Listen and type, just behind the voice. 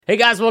Hey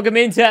guys, welcome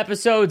into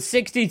episode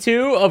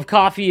 62 of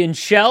Coffee and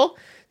Shell.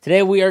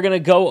 Today we are going to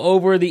go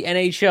over the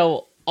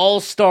NHL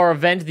All-Star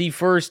event, the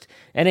first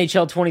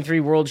NHL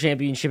 23 World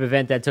Championship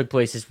event that took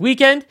place this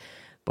weekend.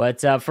 But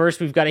first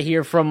we've got to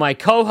hear from my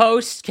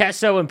co-hosts,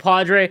 Kesso and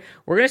Padre.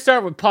 We're going to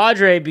start with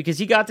Padre because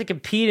he got to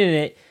compete in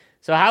it.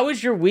 So how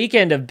was your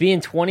weekend of being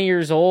 20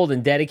 years old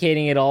and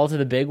dedicating it all to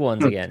the big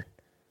ones again?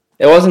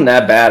 It wasn't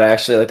that bad,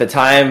 actually. Like, the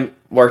time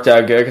worked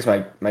out good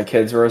because my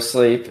kids were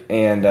asleep,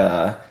 and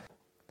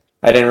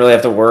I didn't really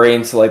have to worry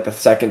until like the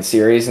second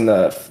series. And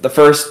the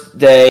first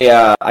day,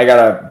 I got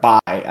a bye.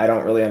 I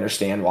don't really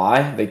understand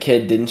why. The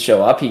kid didn't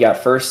show up. He got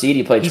first seed.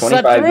 He played 25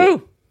 slept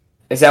through.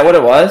 Is that what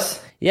it was?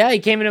 Yeah,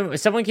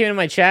 someone came into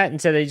my chat and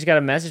said they just got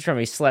a message from him.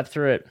 He slept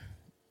through it.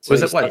 So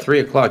was it what, 3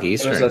 o'clock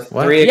Eastern? It was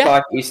 3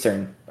 o'clock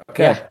Eastern.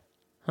 Okay. Yeah.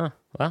 Huh.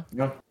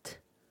 Well,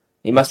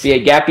 he must be a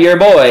gap year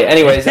boy.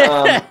 Anyways,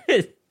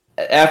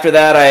 after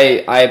that,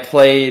 I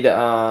played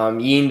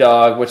Yeen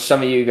Dog, which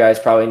some of you guys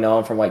probably know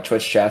him from like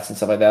Twitch chats and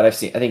stuff like that. I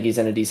think he's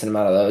in a decent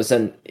amount of those,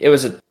 and it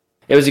was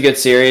a good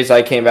series.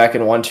 I came back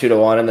and won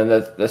 2-1, and then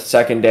the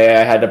second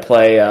day I had to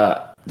play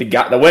the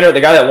guy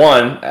that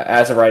won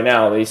as of right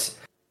now at least.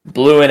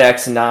 Blue and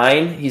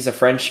X9. He's a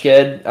French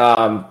kid.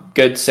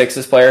 Good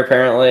Sixes player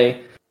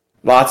apparently.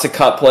 Lots of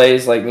cut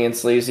plays like me and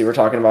Sleazy were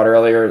talking about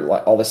earlier.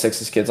 All the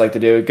Sixes kids like to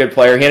do. Good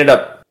player. He ended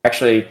up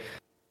actually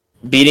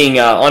beating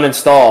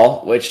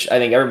Uninstall, which I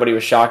think everybody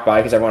was shocked by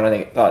because everyone, I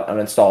think, thought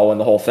Uninstall won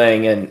the whole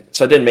thing. And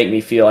so it didn't make me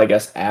feel, I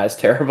guess, as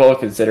terrible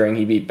considering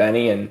he beat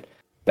Benny. And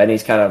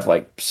Benny's kind of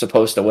like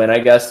supposed to win, I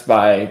guess,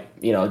 by,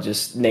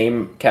 just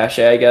name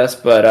cachet, I guess.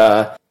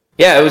 But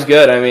yeah, it was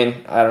good. I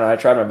mean, I don't know. I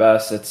tried my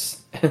best.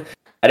 It's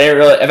I didn't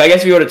really.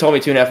 If you would have told me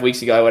 2.5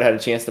 weeks ago I would have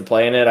had a chance to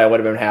play in it, I would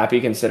have been happy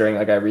considering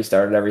like I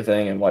restarted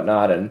everything and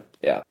whatnot. And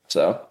yeah,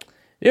 so.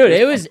 Dude,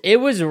 it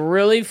was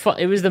really fun.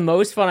 It was the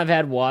most fun I've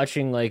had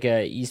watching like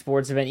a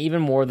esports event,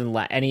 even more than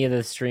any of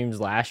the streams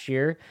last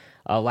year.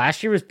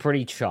 Last year was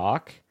pretty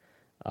chalk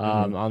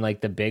on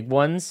like the big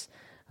ones.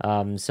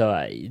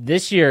 So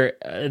this year,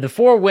 the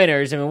 4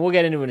 winners. I mean, we'll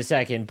get into it in a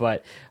second.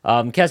 But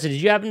Kessa,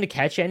 did you happen to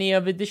catch any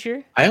of it this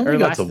year? I only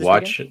got to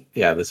watch it.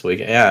 Yeah, this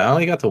weekend. Yeah, I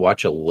only got to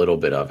watch a little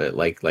bit of it,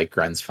 like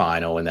Gren's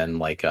final, and then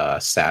like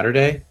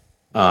Saturday.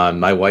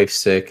 My wife's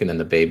sick, and then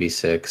the baby's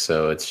sick,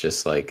 so it's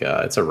just like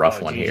it's a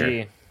rough one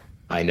here.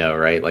 I know,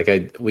 right?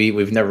 Like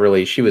we've never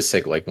really. She was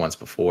sick like once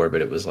before, but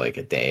it was like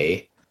a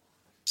day.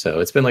 So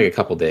it's been like a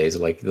couple days,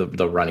 like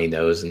the runny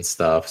nose and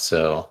stuff.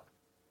 So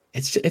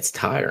it's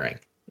tiring.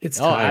 It's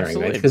tiring,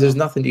 right? Because there's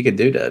nothing you can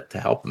do to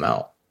help them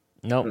out.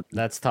 Nope,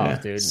 that's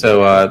tough, dude.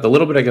 So the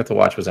little bit I got to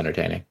watch was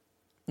entertaining.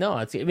 No,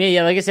 like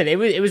I said, it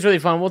was really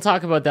fun. We'll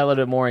talk about that a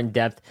little bit more in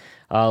depth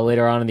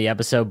later on in the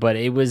episode. But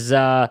it was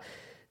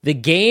the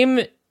game.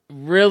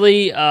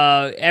 Really,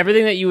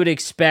 everything that you would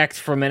expect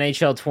from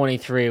NHL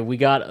 23. We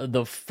got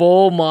the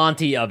full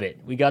Monty of it.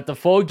 We got the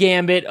full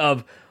gambit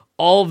of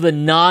all of the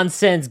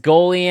nonsense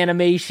goalie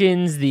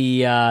animations,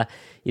 the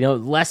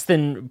less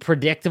than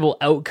predictable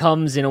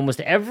outcomes in almost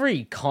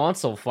every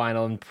console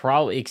final, and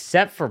probably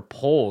except for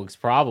Polgs,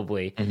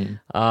 probably.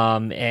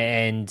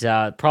 And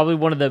probably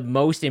one of the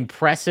most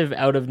impressive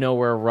out of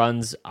nowhere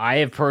runs I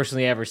have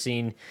personally ever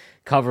seen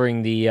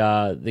covering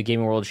the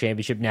Gaming World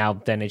Championship, now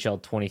the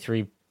NHL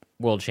 23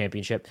 World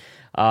Championship.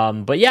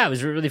 But yeah, it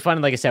was really fun.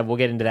 And like I said, we'll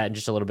get into that in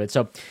just a little bit.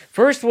 So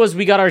first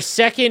we got our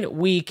second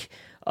week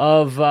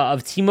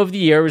of Team of the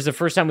Year. It was the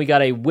first time we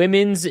got a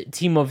women's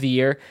Team of the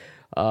Year.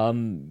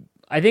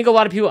 I think a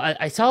lot of people,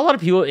 I saw a lot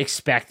of people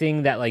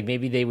expecting that like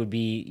maybe they would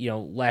be,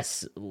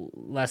 less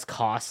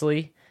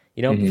costly,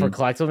 for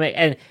collectible.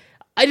 And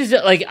I just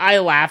I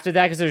laughed at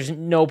that because there's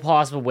no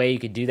possible way you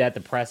could do that.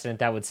 The precedent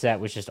that would set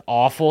was just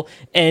awful.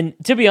 And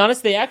to be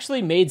honest, they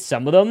actually made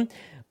some of them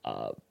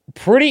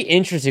pretty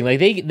interesting. Like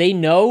they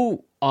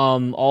know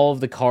all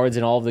of the cards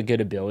and all of the good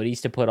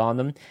abilities to put on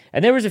them.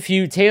 And there was a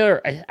few. Taylor,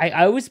 I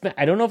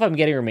don't know if I'm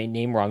getting her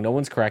name wrong. No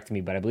one's correcting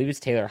me, but I believe it's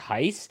Taylor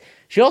Heiss.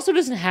 She also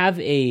doesn't have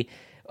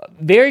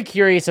very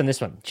curious on this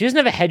one. She doesn't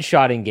have a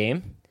headshot in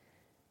game.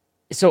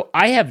 So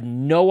I have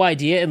no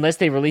idea unless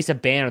they release a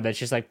banner that's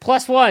just like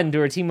 +1 to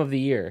her Team of the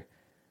Year.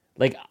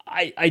 Like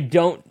I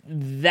don't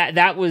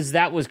that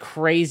was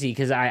crazy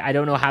because I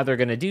don't know how they're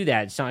gonna do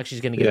that. It's not like she's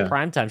gonna get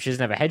prime time. She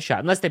doesn't have a headshot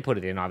unless they put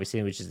it in,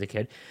 obviously, which is the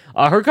kid.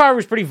 Her card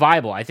was pretty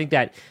viable. I think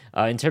that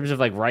in terms of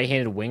like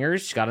right-handed wingers,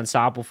 she's got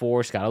unstoppable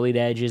force, she's got elite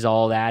edges,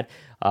 all that.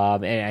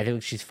 And I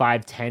think she's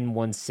 5'10",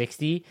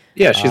 160.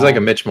 Yeah, she's like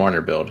a Mitch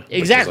Marner build.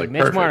 Exactly, like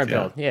Mitch Marner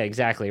build. Yeah,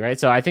 exactly, right?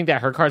 So I think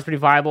that her card's pretty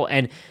viable.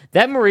 And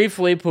that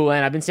Marie-Philippe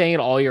Poulin, I've been saying it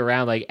all year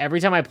round, like every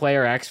time I play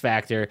her X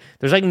Factor,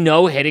 there's like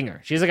no hitting her.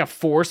 She has like a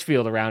force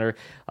field around her.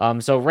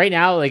 So right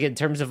now, like in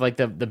terms of like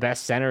the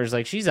best centers,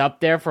 like she's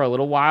up there for a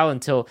little while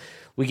until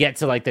we get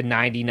to like the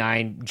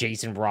 99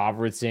 Jason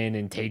Robertson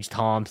and Tage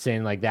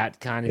Thompson, like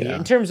that kind of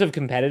in terms of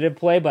competitive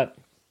play. But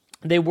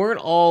they weren't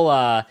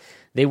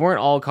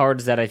all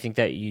cards that I think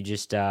that you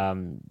just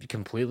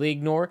completely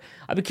ignore.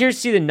 I'd be curious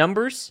to see the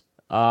numbers.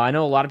 I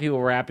know a lot of people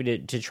were happy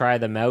to try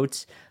them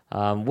out.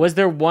 Was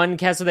there one,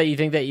 Kessler, that you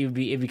think that it'd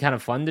be kind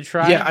of fun to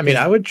try? Yeah, I mean,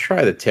 I would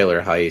try the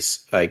Taylor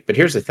Heiss, but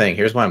here's the thing.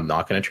 Here's why I'm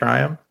not going to try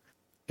them,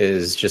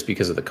 is just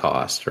because of the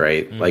cost,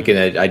 right? Mm-hmm. Like,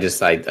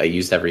 I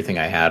used everything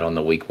I had on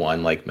the week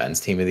 1 like men's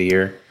team of the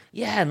year.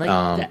 Yeah, and like,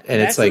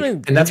 and it's like,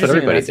 and that's what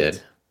everybody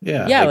did.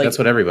 Yeah, like that's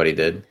what everybody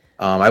did.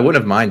 I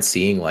wouldn't have mind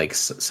seeing like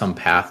some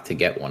path to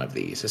get one of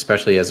these,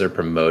 especially as they're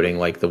promoting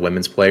like the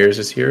women's players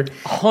this year.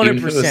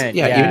 100%.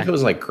 Yeah, even if it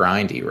was like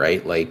grindy,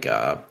 right? Like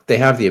they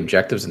have the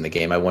objectives in the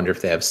game. I wonder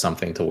if they have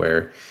something to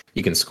where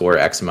you can score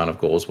X amount of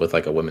goals with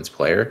like a women's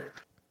player.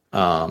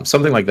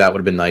 Something like that would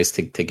have been nice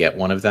to get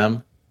one of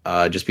them.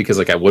 Just because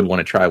like I would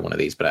want to try one of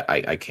these, but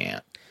I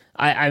can't.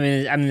 I'm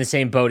in the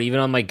same boat. Even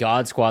on my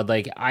God Squad,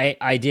 like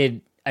I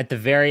did at the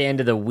very end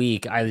of the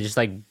week, I just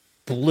like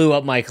blew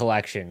up my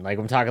collection. Like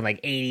I'm talking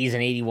like 80s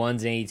and 81s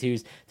and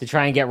 82s to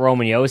try and get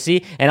Roman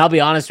Josi. And I'll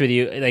be honest with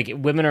you, like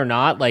women or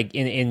not, like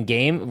in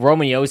game,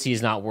 Roman Josi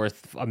is not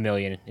worth $1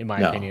 million in my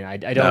opinion. I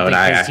don't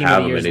think his team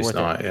of the year is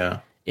worth it.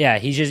 Yeah,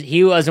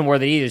 he wasn't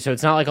worth it either. So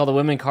it's not like all the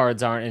women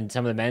cards aren't and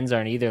some of the men's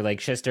aren't either. Like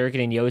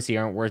Shesterkin and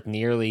Josi aren't worth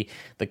nearly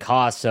the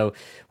cost. So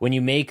when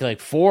you make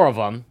like 4 of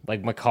them,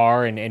 like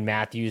Makar and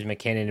Matthews,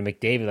 McKinnon and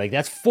McDavid, like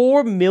that's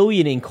 $4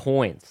 million in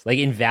coins, like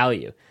in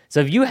value. So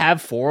if you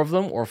have 4 of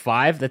them or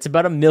 5, that's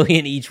about $1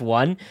 million each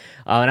one.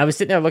 And I was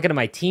sitting there looking at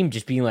my team,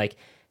 just being like,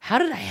 how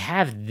did I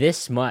have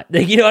this much?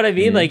 Like, you know what I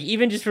mean? Mm-hmm. Like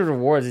even just for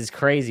rewards is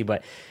crazy.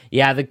 But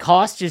yeah, the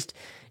cost just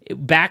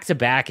back to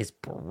back is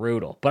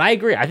brutal. But I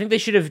agree. I think they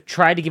should have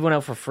tried to give one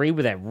out for free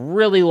with that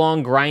really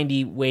long,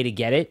 grindy way to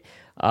get it.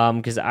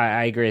 Because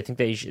I agree. I think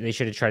they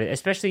should have tried it,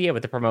 especially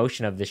with the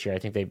promotion of this year. I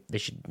think they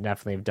should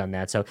definitely have done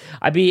that. So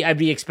I'd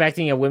be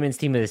expecting a women's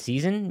team of the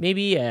season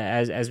maybe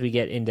as we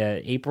get into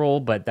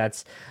April, but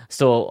that's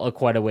still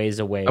quite a ways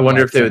away. I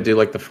wonder if they would do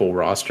like the full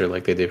roster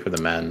like they did for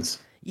the men's.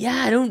 Yeah,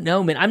 I don't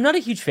know, man. I'm not a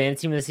huge fan of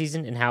team of the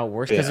season and how it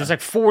works because there's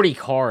like 40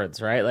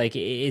 cards, right? Like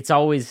it's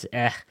always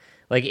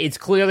like it's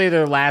clearly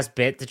their last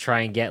bit to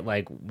try and get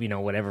like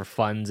whatever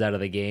funds out of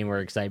the game or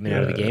excitement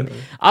out of the game.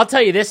 I'll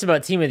tell you this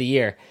about team of the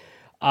year.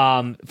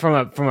 From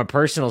a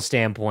personal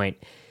standpoint,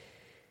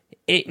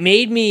 it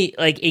made me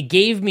it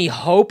gave me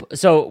hope.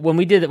 So when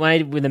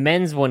when the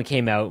men's one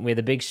came out, we had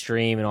the big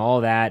stream and all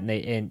that,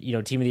 and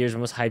team of the year is the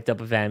most hyped up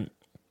event.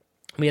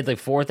 We had like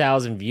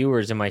 4,000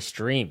 viewers in my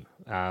stream,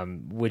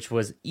 which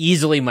was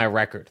easily my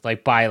record,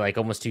 like by like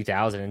almost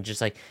 2,000, and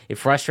just like it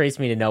frustrates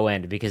me to no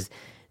end because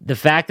the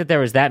fact that there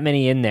was that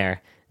many in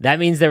there, that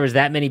means there was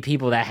that many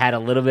people that had a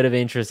little bit of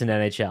interest in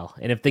NHL,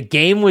 and if the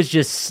game was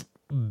just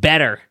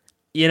better.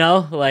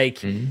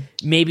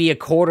 Maybe a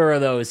quarter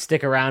of those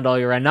stick around all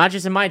year round, not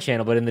just in my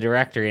channel, but in the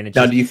directory. And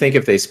now, do you think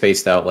if they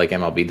spaced out like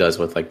MLB does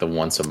with like the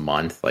once a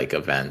month like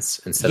events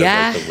instead of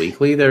like the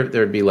weekly,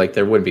 there'd be like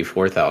there wouldn't be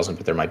 4,000,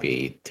 but there might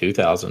be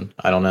 2,000.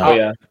 I don't know. Oh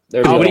yeah,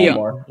 there'd be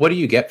more. What do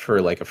you get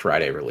for like a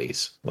Friday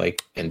release?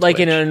 Like in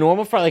a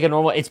normal Friday, like a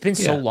normal. It's been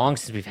so long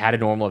since we've had a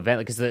normal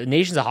event, because the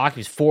Nations of Hockey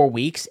was 4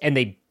 weeks, and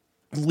they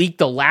leaked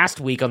the last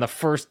week on the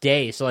first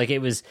day, so like it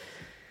was.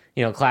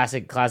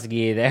 Classic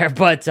EA there,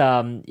 but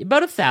about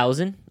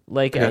 1,000,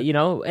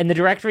 and the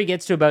directory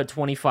gets to about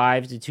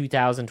 25 to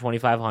 2,000,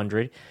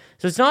 2,500.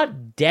 So it's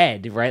not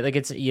dead, right? Like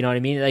it's, what I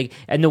mean? Like,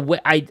 and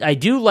I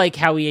do like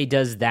how EA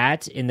does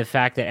that in the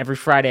fact that every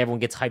Friday everyone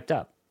gets hyped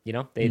up.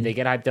 They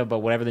get hyped up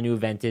about whatever the new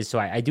event is. So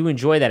I do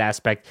enjoy that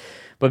aspect.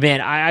 But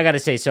man, I got to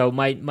say, so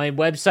my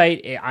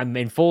website, I'm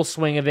in full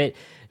swing of it.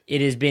 It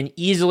has been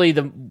easily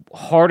the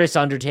hardest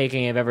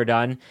undertaking I've ever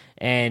done,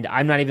 and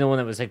I'm not even the one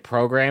that was like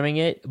programming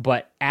it,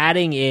 but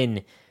adding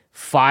in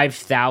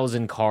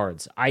 5,000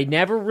 cards. I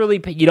never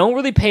really you don't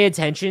really pay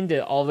attention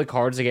to all the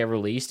cards that get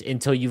released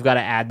until you've got to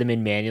add them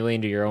in manually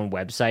into your own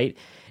website.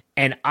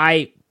 And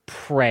I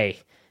pray,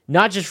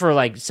 not just for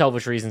like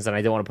selfish reasons that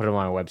I don't want to put them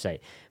on my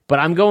website, but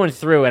I'm going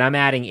through and I'm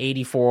adding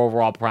 84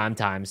 overall prime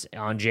times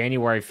on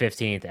January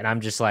 15th, and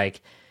I'm just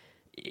like,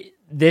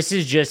 this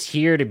is just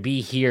here to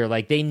be here.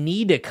 Like, they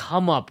need to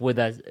come up with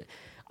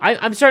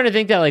I'm starting to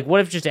think that, like,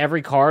 what if just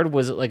every card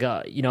was like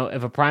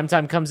if a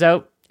primetime comes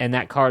out and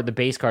that card, the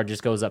base card,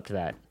 just goes up to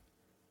that.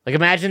 Like,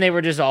 imagine they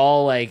were just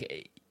all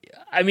like,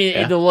 I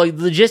mean, the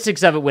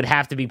logistics of it would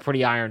have to be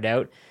pretty ironed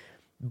out.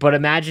 But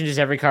imagine just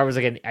every card was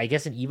like an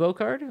Evo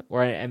card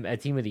or a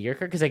team of the year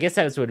card, because I guess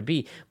that's what it'd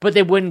be. But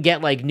they wouldn't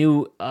get like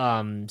new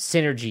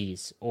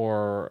synergies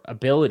or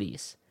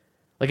abilities.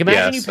 Like,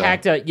 imagine you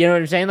packed what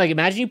I'm saying? Like,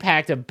 imagine you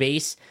packed a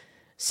base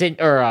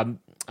Connor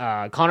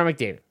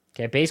McDavid.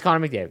 Okay, base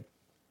Connor McDavid.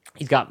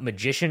 He's got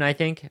Magician, I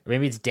think. Or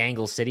maybe it's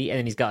Dangle City, and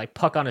then he's got like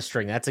Puck on a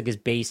String. That's like his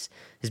base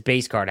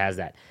card has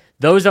that.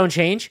 Those don't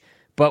change,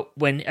 but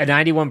when a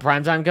 91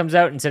 primetime comes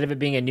out, instead of it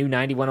being a new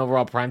 91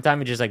 overall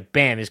primetime, it's just like,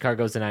 bam, his card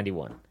goes to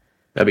 91.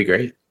 That'd be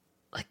great.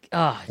 Like,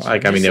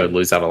 they would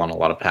lose out on a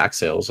lot of pack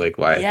sales. Like,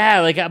 why?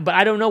 Yeah, like, but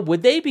I don't know.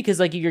 Would they? Because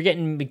like, you're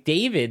getting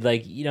McDavid,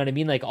 like, you know what I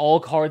mean? Like, all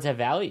cards have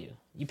value.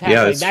 You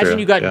pass, imagine true.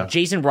 You got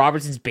Jason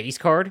Robertson's base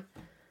card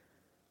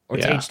or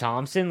Tage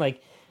Thompson.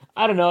 Like,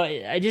 I don't know.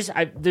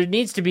 There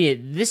needs to be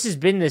this has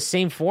been the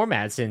same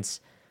format since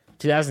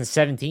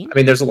 2017. I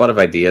mean, there's a lot of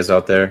ideas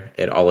out there.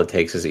 All it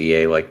takes is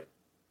EA like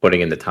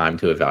putting in the time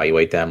to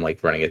evaluate them,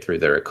 like running it through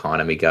their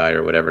economy guide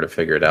or whatever to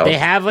figure it out. They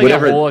have like a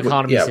whole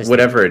economy system.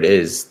 Whatever it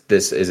is,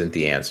 this isn't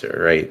the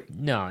answer, right?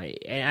 No,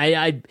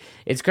 I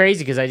it's crazy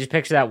because I just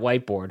picture that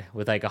whiteboard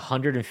with like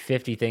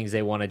 150 things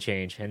they want to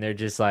change, and they're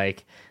just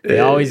like they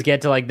always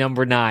get to like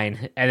number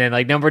 9, and then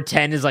like number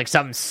 10 is like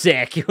something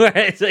sick. Where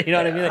it's, you know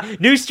what I mean? Like,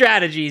 new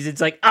strategies.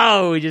 It's like,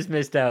 oh, we just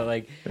missed out.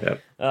 Like,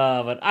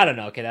 but I don't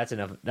know. Okay, that's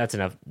enough. That's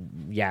enough.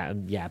 Yeah,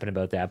 I'm yapping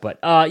about that. But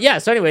yeah.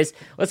 So, anyways,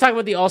 let's talk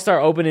about the All-Star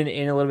Open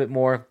in a little bit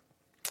more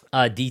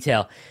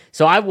detail.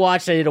 So I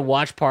did a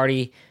watch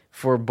party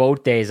for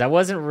both days. I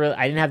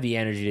didn't have the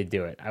energy to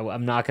do it.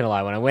 I'm not gonna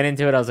lie. When I went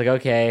into it, I was like,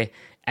 okay.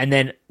 And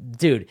then,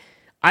 dude,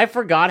 I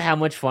forgot how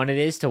much fun it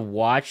is to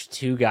watch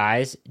two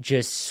guys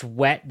just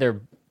sweat their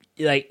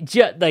like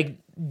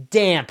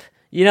damp.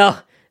 You know,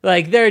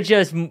 like they're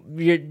just.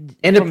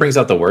 It brings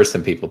out the worst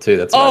in people too.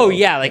 That's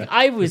yeah. Like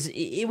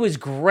it was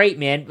great,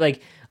 man.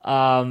 Like.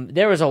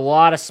 There was a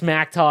lot of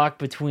smack talk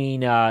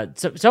between someone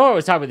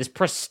was talking about this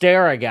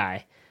Prestera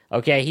guy.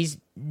 Okay, he's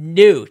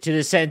new to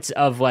the sense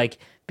of like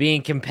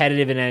being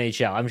competitive in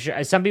NHL. I'm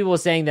sure some people are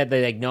saying that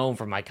they like know him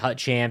from like Hut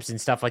Champs and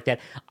stuff like that.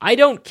 I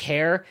don't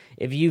care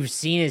if you've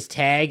seen his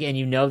tag and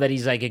you know that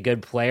he's like a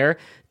good player.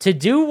 To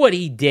do what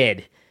he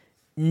did,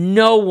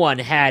 no one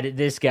had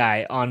this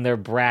guy on their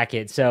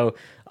bracket. So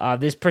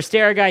this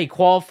Prestera guy, he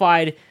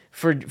qualified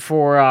for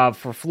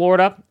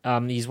Florida.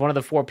 He's one of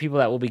the 4 people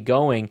that will be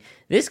going.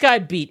 This guy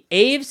beat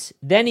Aves,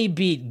 then he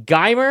beat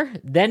Geimer,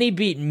 then he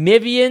beat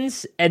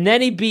Mivians, and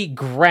then he beat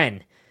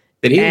Gren.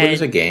 Did he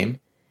lose a game?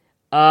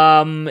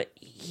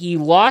 He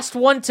lost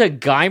one to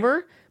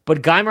Geimer,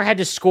 but Geimer had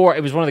to score.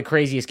 It was one of the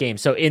craziest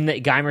games. So in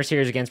the Geimer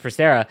series against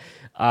Prestera,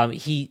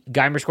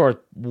 Geimer scored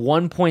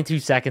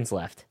 1.2 seconds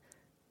left,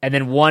 and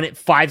then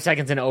 5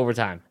 seconds into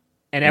overtime.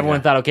 And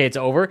everyone thought, okay, it's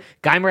over.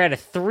 Geimer had a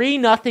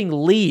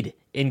 3-0 lead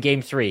in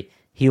Game 3.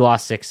 He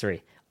lost 6-3.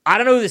 I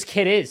don't know who this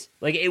kid is.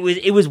 Like it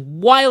was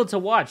wild to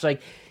watch.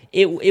 Like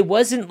it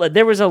wasn't.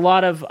 There was a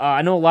lot of.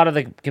 I know a lot of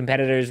the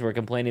competitors were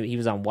complaining that he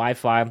was on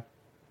Wi-Fi,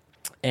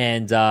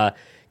 and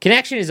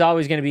connection is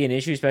always going to be an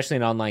issue, especially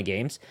in online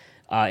games.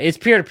 It's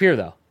peer to peer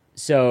though,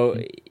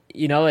 so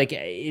you know, like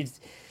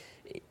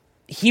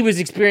he was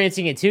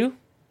experiencing it too.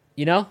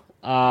 You know,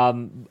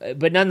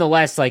 but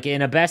nonetheless, like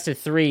in a best of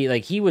 3,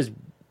 like he was.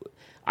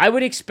 I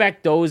would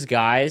expect those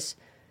guys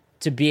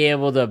to be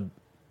able to.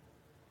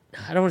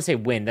 I don't want to say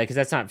win because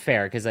that's not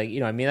fair. Because like, you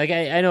know, I mean, like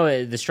I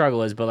know the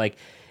struggle is, but like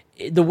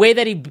the way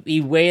that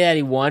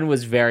he won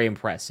was very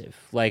impressive.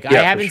 Like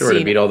I haven't seen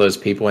to beat all those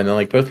people, and then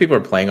like both people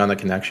are playing on the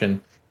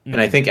connection.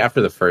 And I think after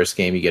the first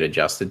game, you get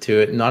adjusted to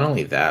it. And not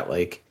only that,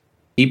 like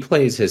he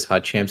plays his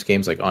Hut Champs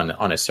games like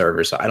on a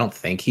server, so I don't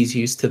think he's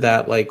used to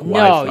that like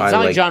Wi-Fi, it's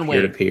not like John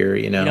peer to peer.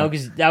 You know,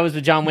 because that was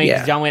with John Wayne.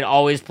 Because John Wayne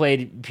always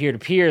played peer to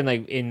peer and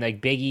like in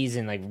like biggies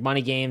and like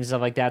money games and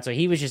stuff like that. So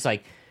he was just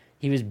like.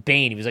 He was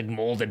Bane. He was like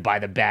molded by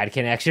the bad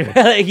connection.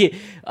 Like,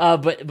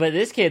 but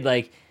this kid,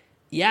 like,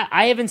 yeah,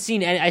 I haven't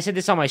seen. I said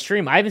this on my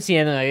stream. I haven't seen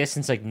anything like this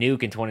since like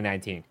Nuke in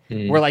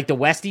 2019, where like the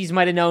Westies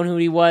might have known who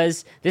he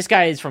was. This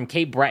guy is from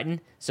Cape Breton,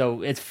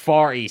 so it's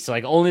far east. So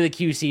like only the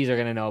QCs are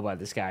gonna know about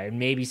this guy, and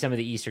maybe some of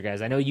the Easter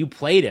guys. I know you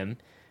played him.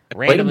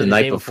 Played him the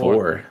night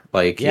before.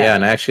 Like,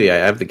 and actually, I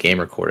have the game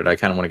recorded. I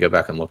kind of want to go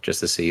back and look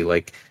just to see,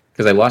 like,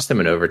 because I lost him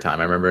in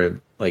overtime. I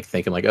remember like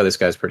thinking like, oh, this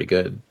guy's pretty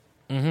good.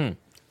 Mm-hmm.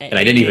 And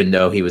I didn't even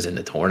know he was in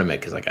the tournament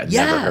because, like, I'd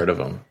never heard of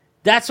him.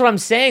 That's what I'm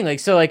saying. Like,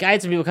 so, like, I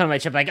had some people come to my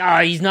chat like, oh,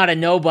 he's not a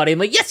nobody. I'm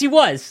like, yes, he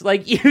was.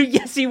 Like,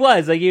 yes, he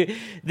was. Like,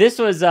 this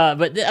was,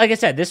 but like I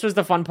said, this was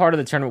the fun part of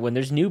the tournament when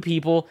there's new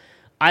people.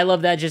 I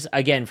love that just,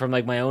 again, from,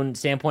 like, my own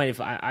standpoint. If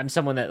I'm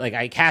someone that, like,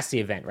 I cast the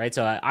event, right?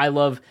 So I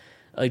love,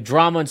 like,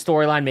 drama and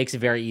storyline makes it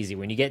very easy.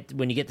 When you get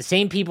the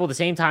same people at the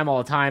same time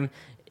all the time,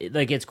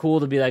 like, it's cool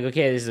to be like,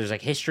 okay, there's,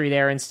 like, history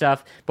there and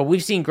stuff. But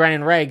we've seen Gren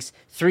and Regs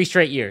 3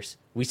 straight years.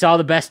 We saw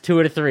the best 2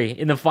 out of 3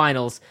 in the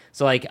finals.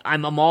 So, like,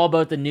 I'm all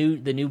about the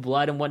new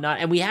blood and whatnot.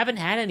 And we haven't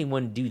had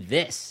anyone do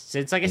this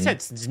since, like I said,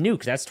 since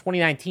Nuke. That's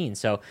 2019.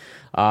 So,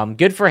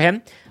 good for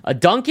him.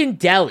 Duncan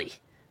Deli,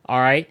 all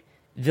right?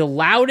 The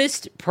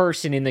loudest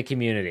person in the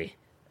community,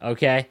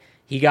 okay?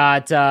 He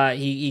got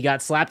he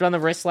got slapped on the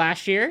wrist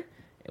last year.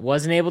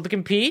 Wasn't able to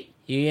compete.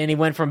 And he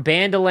went from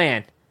band to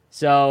land.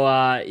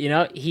 So, you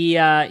know,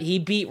 he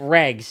beat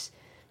Regs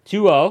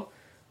 2-0.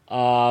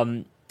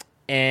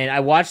 And I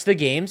watched the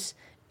games.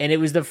 And it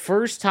was the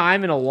first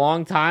time in a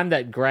long time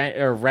that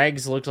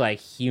Regs looked like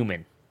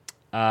human.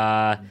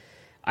 I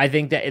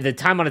think that the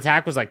time on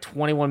attack was like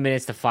 21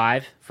 minutes to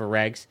 5 for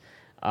Regs.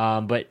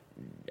 But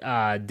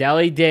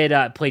Deli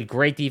played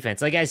great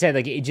defense. Like I said,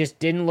 like it just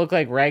didn't look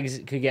like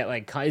Regs could get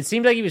like. It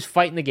seemed like he was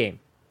fighting the game.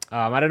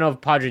 I don't know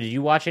if Padre, did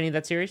you watch any of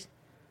that series?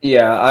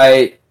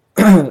 Yeah,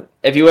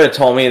 if you would have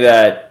told me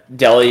that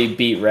Deli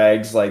beat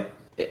Regs, like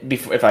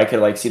before, if I could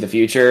like see the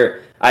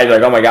future, I'd be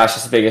like, oh my gosh,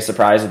 it's the biggest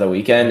surprise of the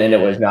weekend, and it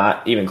was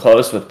not even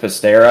close with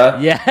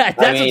Pastera. Yeah,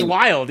 that's what's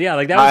wild. Yeah,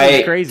 like that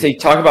was crazy. To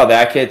talk about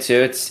that kid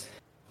too,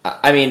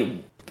 I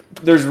mean,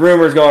 there's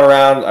rumors going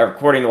around,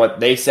 according to what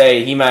they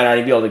say, he might not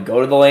even be able to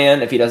go to the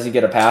land if he doesn't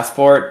get a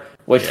passport.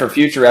 Which, for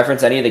future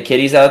reference, any of the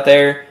kiddies out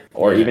there,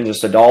 or even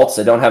just adults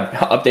that don't have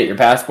update your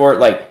passport,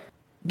 like,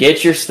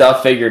 get your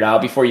stuff figured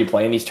out before you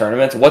play in these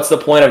tournaments. What's the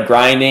point of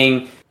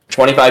grinding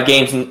 25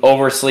 games and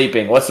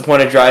oversleeping? What's the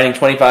point of grinding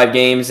 25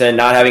 games and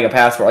not having a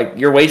passport? Like,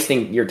 you're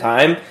wasting your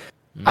time.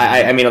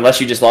 I mean, unless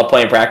you just love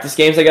playing practice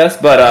games, I guess.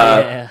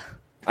 But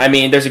I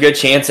mean, there's a good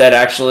chance that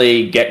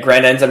actually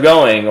Gren ends up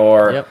going,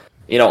 or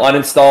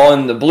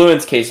uninstalling the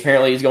Bluin's case.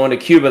 Apparently, he's going to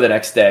Cuba the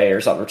next day or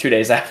something, or 2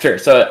 days after.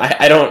 So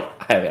I don't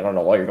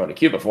know what you're going to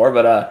Cuba for,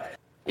 but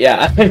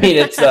yeah, I mean,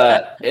 it's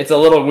a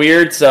little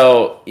weird.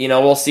 So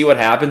we'll see what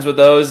happens with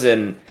those.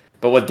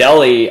 But with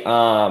Delhi,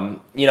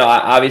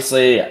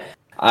 obviously,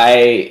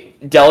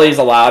 Delhi's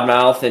a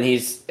loudmouth, and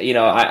he's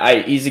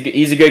he's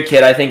a good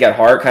kid, I think, at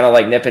heart, kind of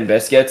like Nip and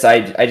Biscuits.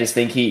 I just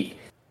think he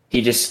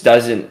just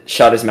doesn't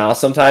shut his mouth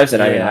sometimes,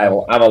 and I mean,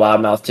 I'm a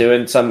loudmouth too.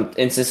 In some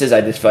instances, I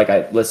just feel like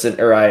I listen,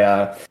 or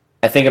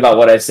I think about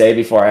what I say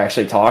before I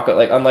actually talk,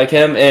 like unlike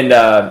him. And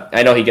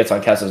I know he gets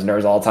on Kessler's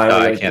nerves all the time.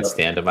 I can't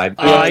stand him.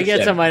 He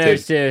gets on my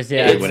nerves too.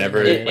 Yeah.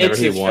 Whenever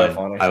he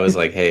won, I was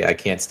like, "Hey, I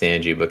can't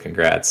stand you, but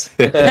congrats."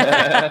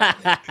 Yeah,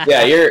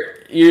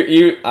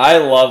 I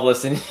love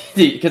listening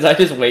because I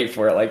just wait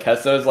for it. Like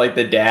Kessler's like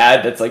the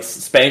dad that's like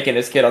spanking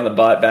his kid on the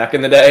butt back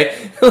in the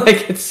day.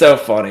 Like it's so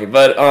funny.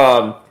 But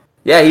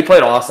yeah, he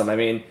played awesome. I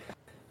mean,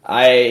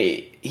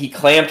 he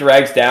clamped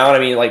Regs down. I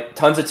mean, like,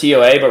 tons of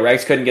TOA, but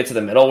Regs couldn't get to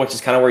the middle, which is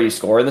kind of where you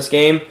score in this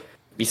game,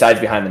 besides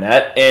behind the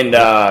net. And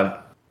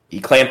he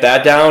clamped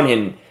that down,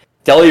 and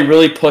Delhi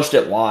really pushed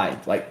it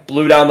wide. Like,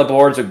 blew down the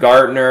boards with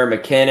Gartner,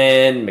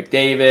 McKinnon,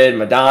 McDavid,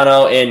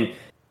 Madano. And,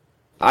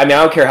 I mean,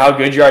 I don't care how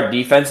good you are at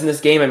defense in this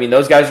game. I mean,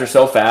 those guys are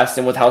so fast,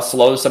 and with how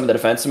slow some of the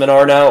defensemen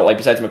are now, like,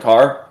 besides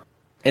Makar,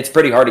 it's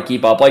pretty hard to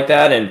keep up like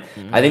that. And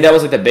I think that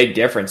was, like, the big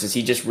difference, is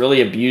he just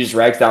really abused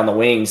Regs down the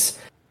wings.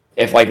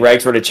 If, like,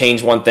 Regs were to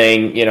change one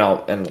thing,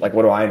 and, like,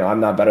 what do I know? I'm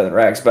not better than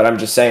Regs, but I'm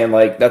just saying,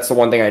 like, that's the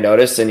one thing I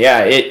noticed. And,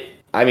 yeah,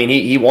 I mean,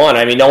 he won.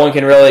 I mean, no one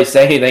can really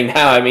say anything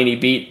now. I mean, he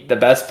beat the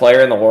best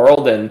player in the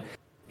world, and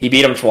he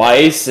beat him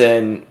twice.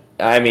 And,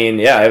 I mean,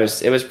 yeah, it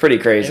was pretty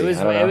crazy.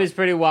 It was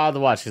pretty wild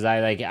to watch, because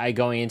I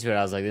going into it,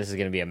 I was like, this is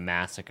going to be a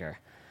massacre.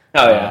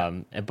 Oh,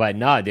 yeah. But,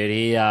 no, dude,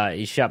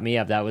 he shut me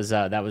up. That was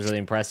really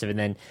impressive. And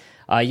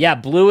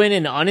then, blew in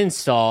and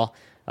uninstall.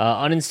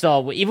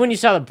 Uninstall. Even when you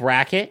saw the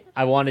bracket,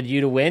 I wanted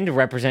you to win to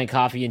represent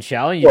Coffee and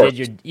Shell, and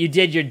you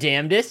did your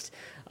damnedest.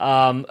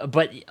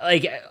 But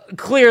like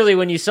clearly,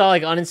 when you saw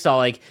like uninstall,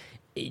 like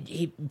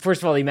he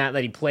first of all,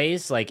 he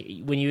plays. Like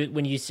when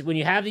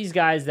you have these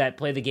guys that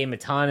play the game a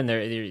ton and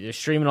they're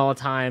streaming all the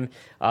time,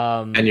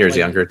 10 years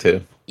younger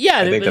too.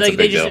 Yeah,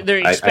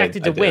 they're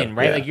expected to win,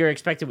 right? Yeah. Like you're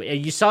expected.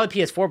 You saw the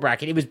PS4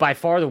 bracket; it was by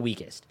far the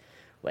weakest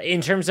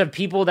in terms of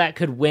people that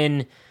could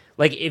win.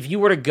 Like if you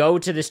were to go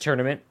to this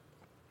tournament.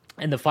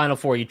 And the Final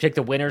Four, you pick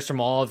the winners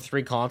from all of the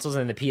three consoles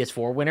and the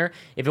PS4 winner.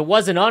 If it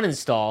was an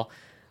uninstall,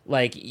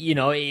 like,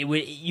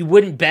 you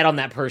wouldn't bet on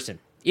that person.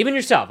 Even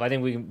yourself, I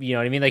think you know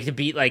what I mean? Like, to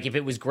beat, like, if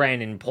it was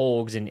Gren and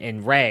Polgs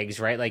and Regs,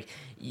 right? Like,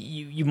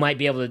 you might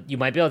be able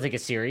to take a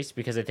series,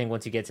 because I think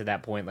once you get to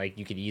that point, like,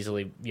 you could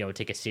easily,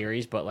 take a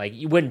series, but, like,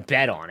 you wouldn't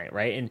bet on it,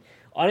 right? And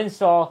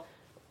uninstall,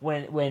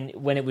 when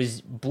it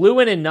was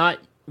Bluin and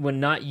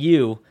not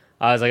you,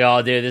 I was like,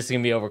 oh, dude, this is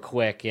going to be over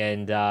quick.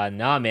 And,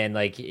 nah, man,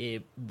 like...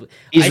 He's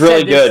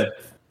really good.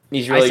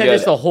 He's really good. I said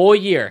this the whole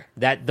year,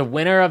 that the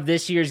winner of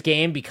this year's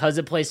game, because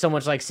it plays so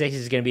much like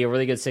Sixes, is going to be a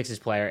really good Sixes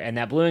player. And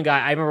that Bluin guy,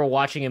 I remember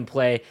watching him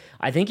play.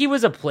 I think he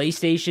was a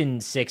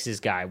PlayStation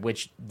Sixes guy,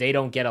 which they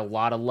don't get a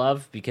lot of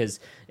love, because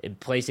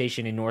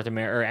PlayStation in North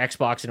America, or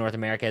Xbox in North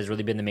America, has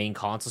really been the main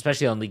console,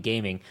 especially on League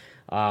Gaming.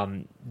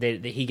 They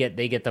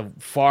get the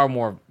far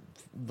more...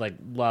 like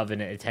love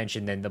and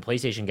attention than the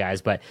PlayStation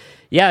guys. But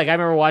yeah, like I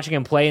remember watching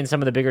him play in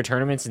some of the bigger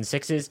tournaments in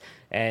Sixes,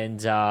 and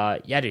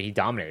dude, he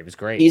dominated. It was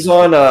great. He's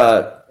on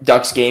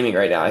Ducks Gaming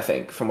right now, I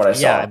think, from what I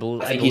saw.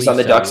 Yeah, I think he's on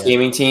the Ducks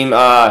Gaming team.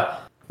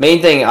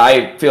 Main thing,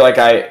 I feel like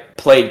I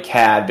played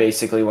CAD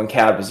basically when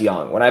CAD was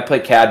young. When I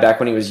played CAD back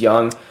when he was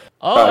young.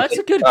 Oh, that's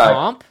a good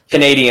comp.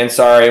 Canadian,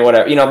 sorry,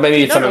 whatever.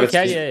 Maybe some of it's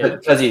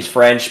because he's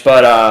French,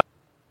 but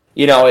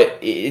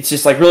it's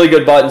just like really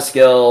good button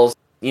skills.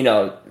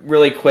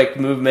 Really quick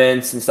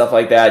movements and stuff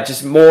like that.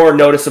 Just more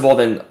noticeable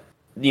than,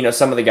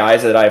 some of the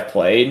guys that I've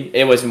played.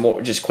 It was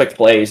more just quick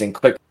plays and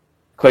quick,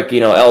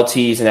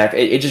 LTs, and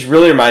it just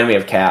really reminded me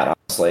of Cat,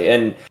 honestly.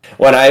 And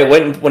when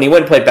he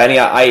went and played Benny,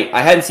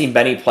 I hadn't seen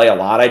Benny play a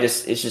lot.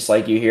 It's just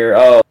like you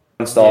hear,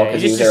 install,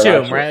 because you just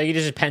assume, right? Like you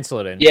just pencil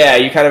it in. Yeah,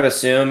 you kind of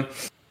assume,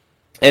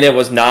 and it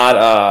was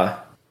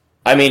not.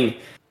 I mean,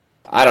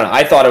 I don't know.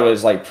 I thought it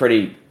was like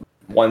pretty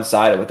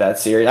one-sided with that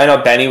series. I know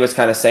Benny was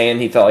kind of saying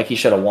he felt like he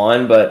should have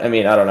won, but I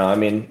mean, I don't know. I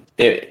mean,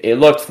 it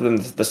looked from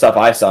the stuff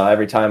I saw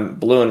every time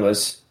Bluin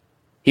was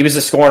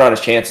just scoring on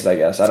his chances, I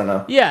guess. I don't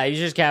know. Yeah, he's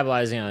just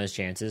capitalizing on his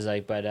chances.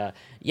 So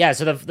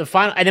the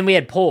final, and then we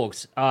had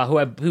Polgs,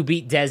 who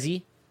beat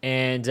Desi,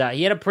 and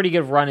he had a pretty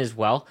good run as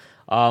well.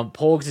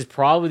 Polgs is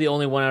probably the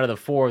only one out of the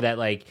four that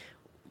like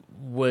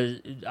was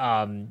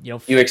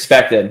You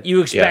expected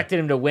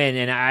him to win,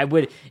 and I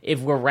would, if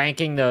we're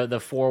ranking the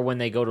 4 when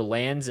they go to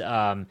LANs,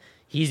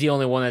 he's the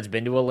only one that's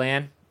been to a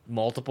LAN,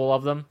 multiple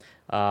of them,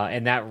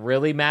 and that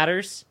really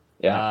matters.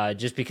 Yeah.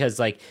 Just because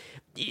like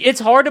it's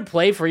hard to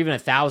play for even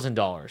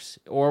 $1,000,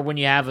 or when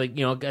you have like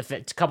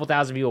a couple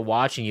thousand people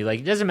watching you.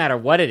 Like it doesn't matter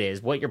what it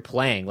is, what you're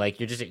playing. Like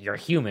you're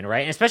human,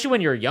 right? And especially when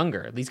you're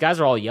younger. These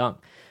guys are all young,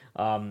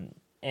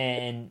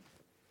 and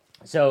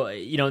so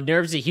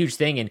nerves is a huge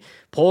thing. And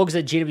Polgs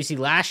at GWC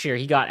last year,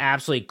 he got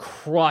absolutely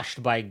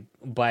crushed by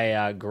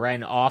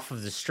Gren off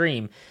of the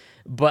stream.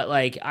 But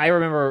like I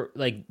remember,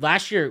 like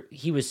last year,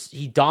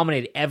 he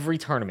dominated every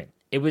tournament.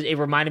 It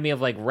reminded me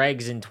of like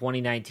Regs in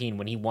 2019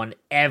 when he won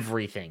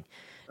everything.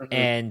 Mm-hmm.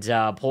 And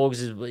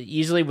Polgs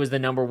easily was the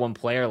number 1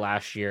 player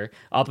last year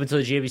up until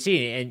the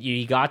GWC, and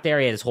he got there.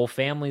 He had his whole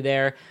family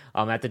there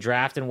at the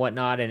draft and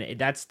whatnot, and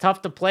that's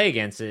tough to play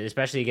against,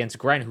 especially against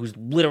Gren, who's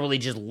literally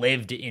just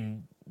lived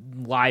in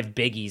live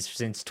biggies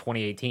since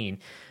 2018.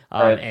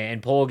 Right.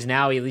 And Polgs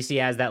now, at least he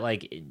has that,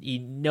 like he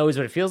knows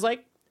what it feels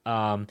like.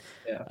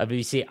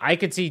 WC, I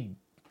could see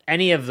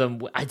any of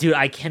them. Dude,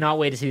 I cannot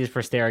wait to see this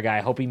Prestera guy.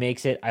 I hope he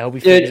makes it. I hope he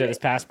figures out his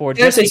passport.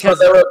 Oh,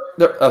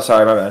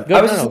 sorry, my bad.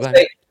 I was just going to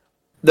say,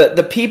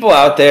 the people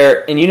out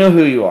there, and you know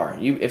who you are.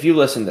 If you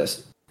listen to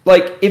this,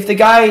 like if the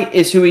guy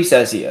is who he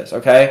says he is,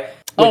 okay.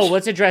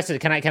 Let's address it.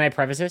 Can I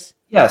preface this?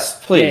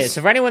 Yes, please. Yeah,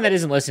 so for anyone that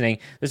isn't listening,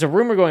 there's a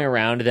rumor going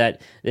around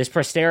that this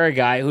Prestera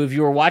guy, who if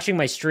you were watching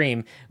my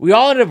stream, we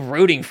all ended up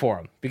rooting for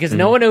him because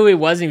no one knew who he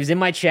was, and he was in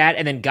my chat,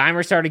 and then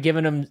Geimer started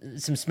giving him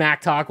some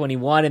smack talk when he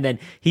won, and then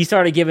he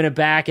started giving it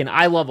back, and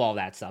I love all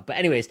that stuff. But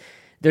anyways,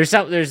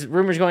 there's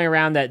rumors going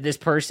around that this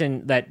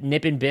person, that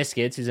Nippin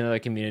Biscuits, who's another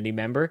community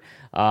member,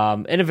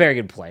 and a very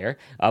good player,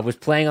 was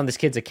playing on this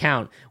kid's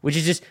account, which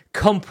is just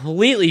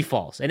completely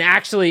false, and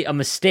actually a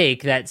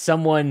mistake that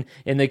someone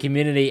in the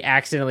community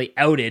accidentally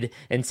outed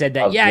and said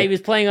that, he was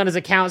playing on his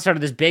account,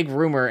 started this big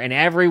rumor, and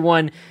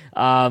everyone,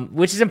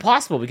 which is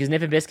impossible because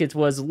Nippin Biscuits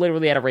was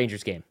literally at a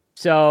Rangers game.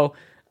 So,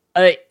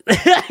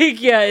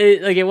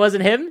 it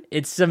wasn't him.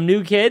 It's some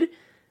new kid,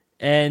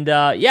 and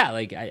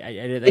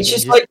it's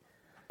just like.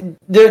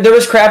 There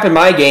was crap in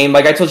my game.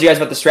 Like I told you guys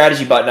about the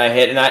strategy button I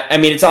hit, and I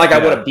mean, it's not like I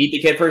would have beat the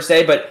kid per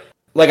se, but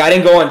like I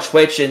didn't go on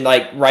Twitch and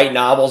like write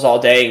novels all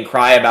day and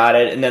cry about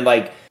it, and then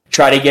like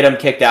try to get him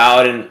kicked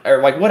out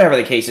or like whatever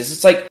the case is.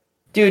 It's like,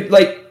 dude,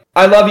 like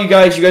I love you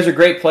guys. You guys are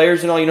great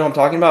players and all. You know what I'm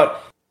talking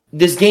about.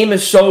 This game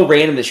is so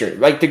random this year.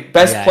 Like the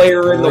best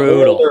player in the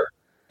world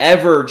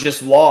ever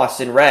just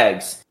lost in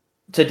regs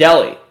to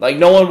Delhi. Like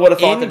no one would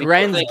have thought in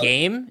Gren's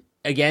game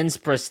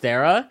against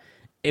Prestera.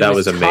 That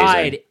was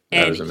amazing.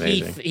 And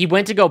he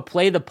went to go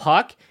play the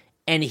puck,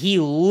 and he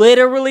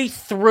literally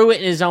threw it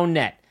in his own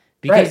net.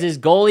 Because his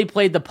goalie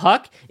played the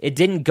puck, it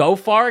didn't go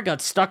far, it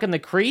got stuck in the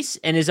crease,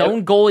 and his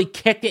own goalie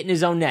kicked it in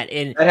his own net.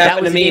 And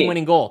that was the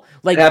game-winning goal.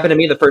 Like, it happened to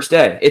me the first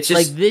day. It's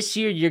just like this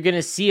year, you're going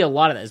to see a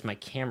lot of that. As my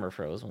camera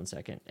froze 1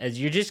 second. As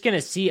you're just going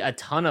to see a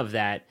ton of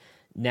that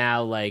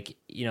now, like,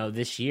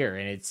 this year,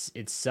 and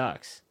it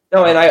sucks.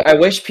 No, and I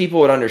wish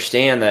people would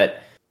understand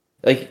that,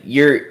 like,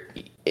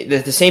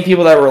 the same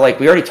people that were like,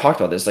 we already talked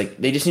about this, like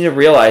they just need to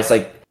realize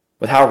like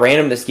with how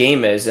random this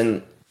game is,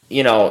 and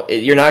you're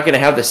not going to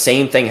have the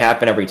same thing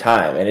happen every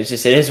time, and it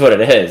is what it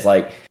is.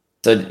 Like,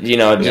 so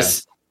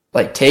just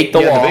like take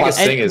the loss. The biggest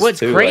thing is what's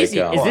too, crazy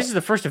is this is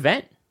the first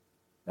event.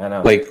 I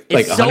know, like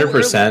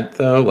 100%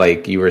 though.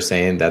 Like you were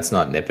saying, that's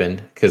not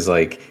Nippin, because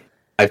like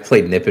I've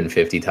played Nippin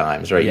 50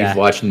 times, right? You've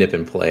watched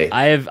Nippin play.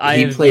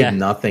 He played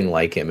nothing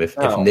like him. If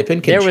Nippin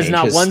can there was change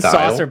not his one style,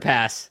 saucer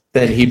pass,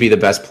 then he'd be the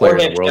best player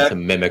in the world to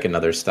mimic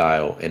another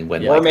style and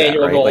win like that,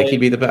 right? Like he'd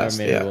be the best.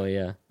 Like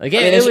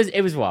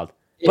it was wild.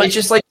 But it's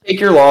just like take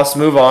your loss,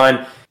 move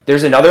on.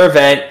 There's another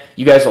event.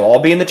 You guys will all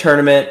be in the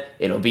tournament.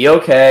 It'll be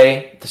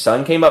okay. The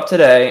sun came up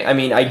today. I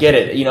mean, I get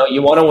it.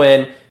 You want to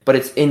win, but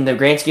it's in the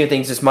grand scheme of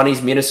things. This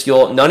money's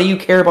minuscule. None of you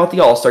care about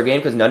the All-Star game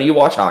because none of you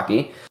watch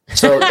hockey.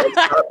 So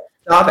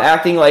stop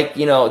acting like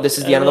this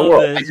is the end of the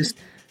world. I just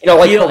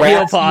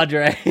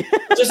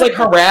just like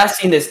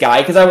harassing this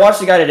guy, because I watched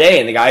the guy today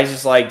and the guy's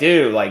just like,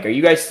 dude, like, are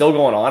you guys still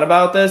going on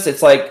about this?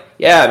 It's like,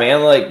 yeah,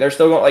 man, like they're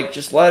still going, like,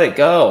 just let it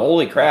go.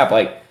 Holy crap.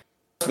 Like,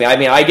 I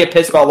mean, I get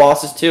pissed about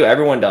losses too.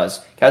 Everyone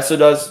does. Kessler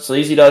does.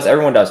 Sleazy does.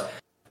 Everyone does.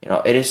 It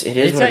is what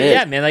it is.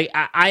 Yeah, man. Like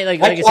I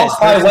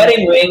lost my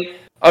wedding ring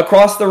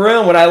across the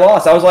room when I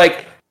lost. I was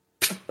like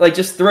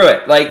just threw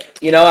it. Like,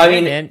 I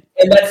mean, and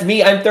that's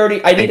me. I'm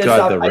 30. I need to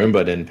stop. Thank God the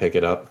Roomba didn't pick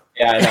it up.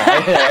 Yeah, I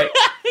know.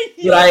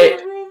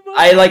 But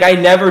I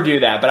never do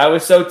that. But I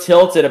was so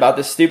tilted about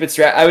this stupid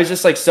strat. I was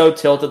just like so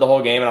tilted the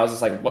whole game, and I was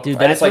just like, what? Dude,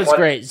 that's what's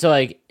great. So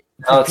like,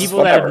 for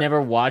people that have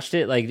never watched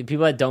it, like the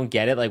people that don't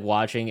get it, like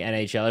watching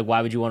NHL, like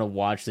why would you want to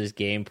watch this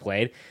game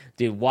played?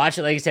 Dude, watch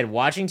it. Like I said,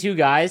 watching two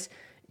guys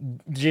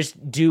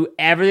just do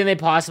everything they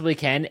possibly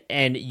can,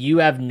 and you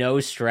have no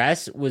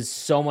stress was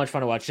so much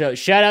fun to watch. So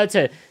shout out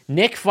to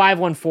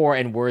Nick514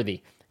 and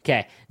Worthy.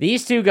 Okay,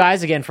 these two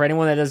guys, again, for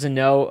anyone that doesn't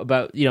know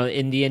about,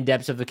 in the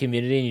in-depths of the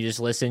community and you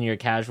just listen, you're a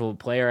casual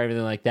player,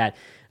 everything like that,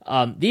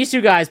 these two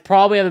guys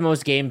probably have the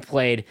most game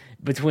played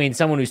between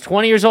someone who's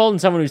 20 years old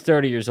and someone who's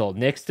 30 years old.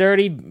 Nick's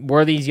 30,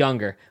 Worthy's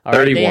younger. All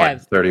 31,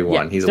 right, 31.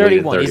 Yeah, He's 31. Elite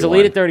at 31. He's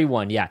elite at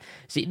 31, yeah.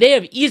 See, they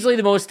have easily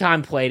the most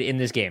time played in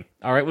this game,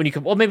 all right?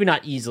 Well, maybe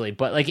not easily,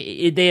 but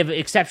they have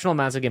exceptional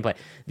amounts of gameplay.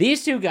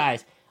 These two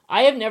guys,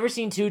 I have never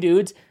seen two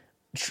dudes,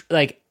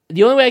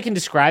 the only way I can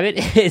describe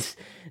it is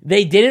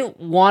they didn't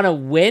want to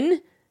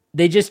win.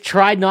 They just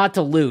tried not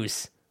to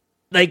lose.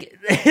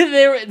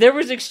 There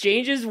was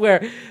exchanges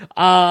where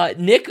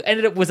Nick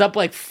was up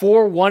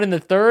 4-1 in the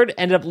third,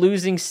 ended up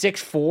losing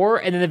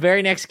 6-4, and then the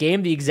very next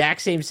game, the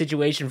exact same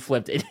situation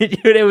flipped.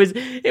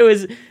 It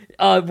was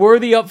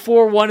Worthy up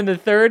 4-1 in the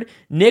third.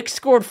 Nick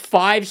scored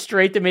 5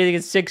 straight to make it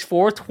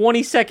 6-4.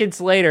 20 seconds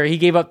later, he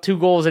gave up 2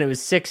 goals, and it was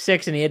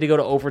 6-6, and he had to go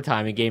to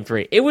overtime in Game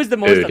 3. It was the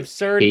most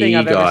absurd thing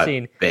I've ever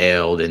seen. He got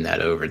bailed in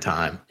that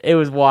overtime. It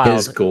was wild.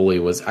 His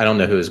goalie was, I don't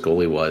know who his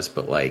goalie was,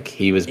 but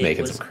he was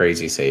making some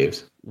crazy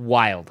saves.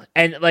 Wild.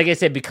 And like I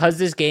said, because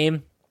this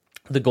game,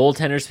 the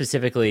goaltender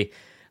specifically,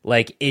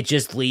 it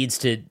just leads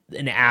to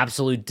an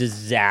absolute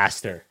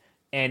disaster.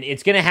 And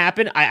it's going to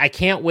happen. I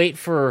can't wait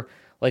for,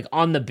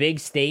 on the big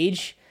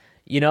stage,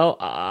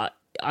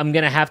 I'm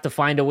going to have to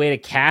find a way to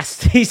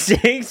cast these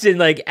things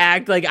and,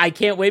 act I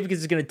can't wait because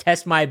it's going to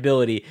test my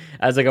ability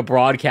as, a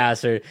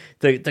broadcaster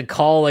to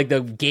call,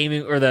 the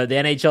gaming or the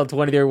NHL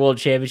 23rd World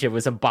Championship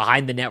with some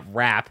behind-the-net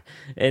rap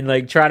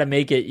and, try to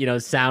make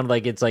it, sound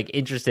like it's,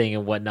 interesting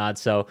and whatnot.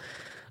 So,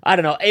 I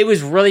don't know. It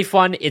was really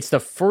fun. It's the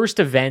first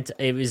event.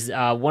 It was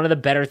one of the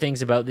better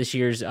things about this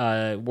year's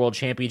World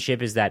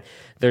Championship is that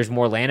there's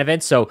more LAN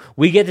events. So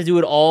we get to do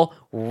it all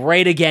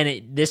right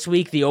again this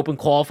week. The open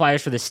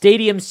qualifiers for the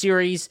Stadium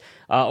Series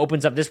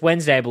opens up this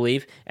Wednesday, I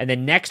believe. And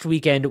then next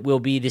weekend will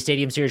be the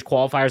Stadium Series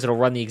qualifiers. It'll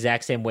run the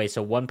exact same way.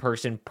 So 1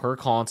 person per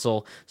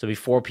console. So it'll be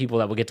 4 people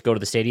that will get to go to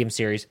the Stadium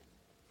Series.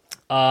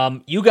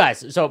 You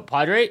guys, so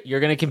Padre, you're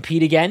going to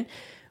compete again.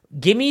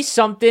 Give me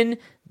something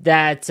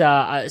that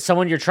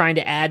someone you're trying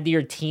to add to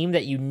your team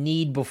that you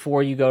need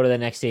before you go to the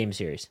next Stadium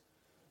Series.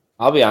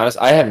 I'll be honest,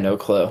 I have no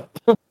clue.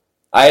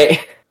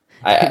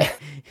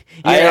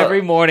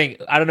 Every morning,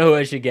 I don't know who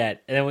I should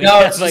get, and then we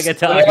have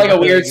a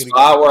weird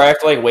spot where I have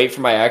to wait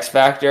for my X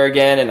Factor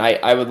again, and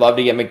I would love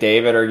to get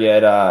McDavid or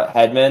get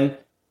Hedman,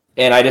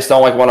 and I just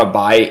don't want to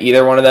buy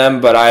either one of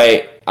them. But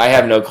I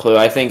have no clue.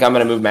 I think I'm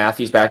going to move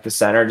Matthews back to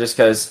center just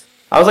because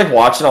I was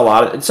watching a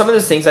lot of some of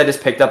the things I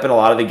just picked up in a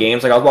lot of the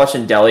games. I was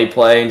watching Delhi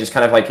play and just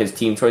kind of his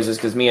team choices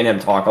because me and him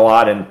talk a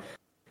lot and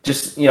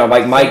just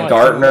Mike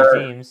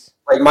Gartner.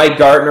 Mike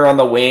Gardner on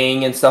the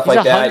wing and stuff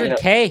like that.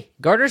 100K.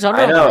 Gardner's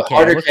under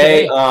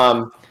 100K.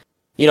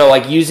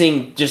 100K.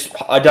 Using just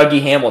a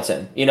Dougie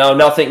Hamilton.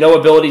 No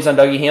abilities on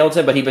Dougie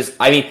Hamilton, but he was.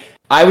 I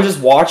was just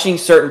watching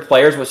certain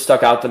players what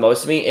stuck out the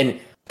most to me, and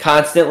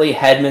constantly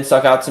Hedman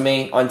stuck out to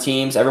me on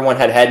teams. Everyone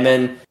had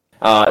Hedman,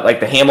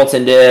 the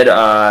Hamilton did.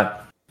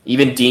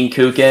 Even Dean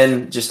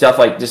Kukin, just stuff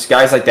just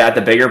guys like that,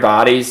 the bigger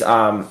bodies,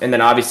 and then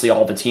obviously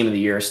all the team of the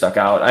year stuck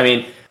out. I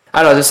don't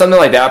know, there's something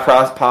like that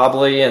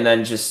probably, and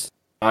then just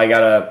I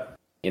gotta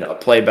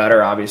play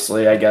better.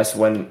 Obviously, I guess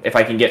if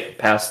I can get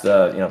past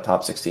the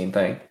top 16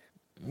 thing.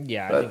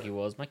 Yeah, I think he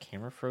was. My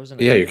camera frozen.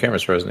 Yeah, your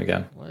camera's frozen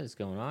again. What is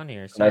going on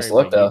here? Sorry, nice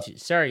look though.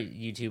 Sorry,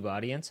 YouTube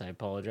audience. I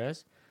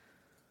apologize.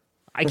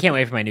 I can't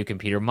wait for my new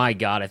computer. My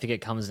God, I think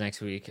it comes next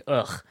week.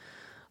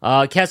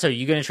 Ugh. Kessler,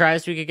 you gonna try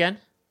this week again?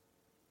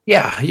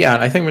 Yeah,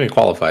 I think I'm going to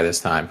qualify this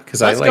time because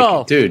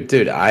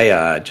dude,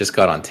 I just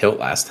got on tilt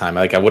last time.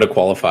 I would have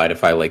qualified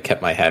if I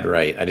kept my head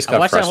right. I just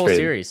got frustrated. That whole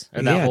series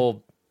or that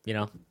whole,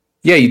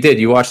 Yeah, you did.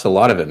 You watched a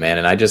lot of it, man.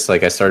 And I just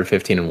I started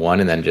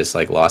 15-1 and then just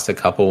lost a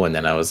couple, and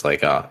then I was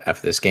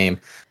after this game,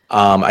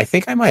 I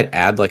think I might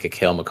add a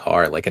Cale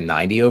Makar, a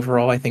 90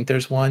 overall. I think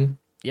there's one.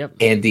 Yep.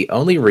 And the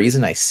only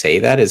reason I say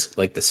that is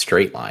the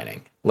straight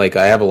lining. I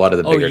have a lot of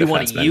the bigger defensemen. Oh, you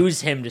want to use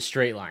him to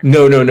straight line?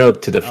 No,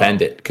 to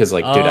defend it. Because,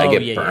 dude, I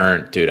get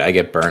burnt. Yeah. Dude, I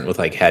get burnt with,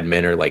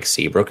 Hedman or,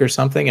 Seabrook or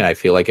something, and I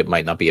feel like it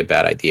might not be a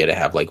bad idea to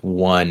have,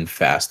 one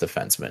fast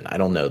defenseman. I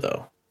don't know,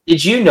 though.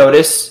 Did you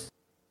notice,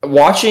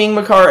 watching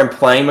Makar and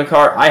playing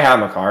Makar, I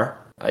have Makar.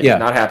 I'm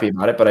not happy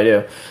about it, but I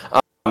do.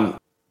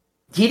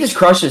 He just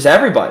crushes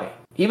everybody.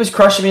 He was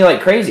crushing me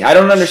like crazy. I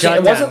don't understand.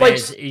 It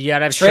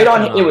wasn't straight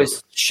on. It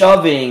was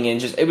shoving and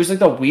just. It was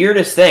the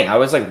weirdest thing. I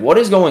was like, "What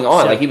is going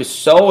on?" He was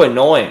so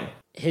annoying.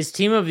 His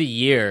team of the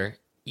year.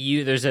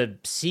 There's a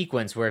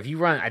sequence where if you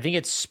run, I think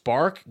it's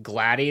Spark,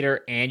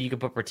 Gladiator, and you can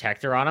put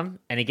Protector on him,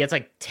 and it gets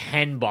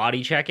 10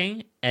 body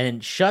checking.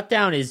 And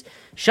Shutdown is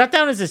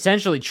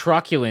essentially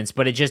Truculence,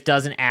 but it just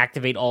doesn't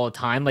activate all the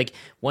time.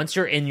 Once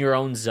you're in your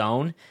own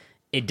zone,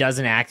 it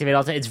doesn't activate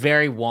all the time. It's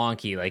very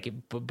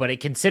wonky. But it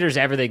considers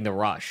everything the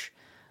rush.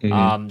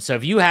 Mm-hmm. So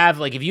if you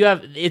have,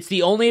 it's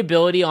the only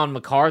ability on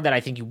Makar that I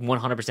think you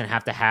 100%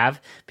 have to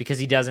have because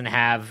he doesn't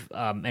have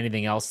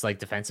anything else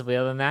defensively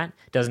other than that.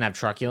 Doesn't have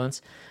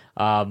Truculence.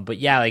 But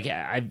yeah,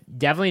 I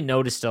definitely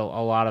noticed a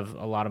lot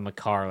of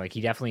Makar.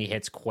 He definitely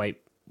hits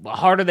quite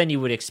harder than you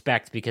would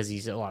expect because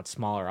he's a lot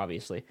smaller,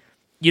 obviously.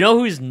 You know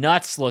who's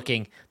nuts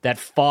looking? That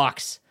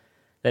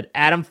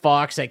Adam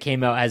Fox that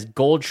came out has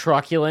gold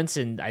truculence,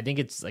 and I think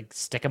it's like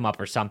stick 'em up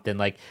or something.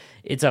 Like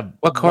it's a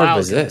what card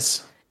was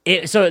this?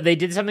 So they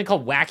did something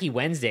called Wacky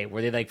Wednesday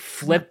where they like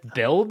flipped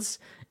builds.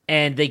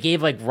 And they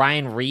gave like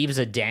Ryan Reeves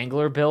a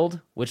Dangler build,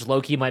 which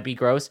low-key might be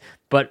gross.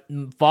 But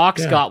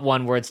Fox got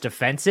one where it's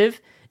defensive,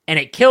 and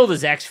it killed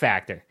his X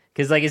Factor.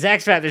 Because like his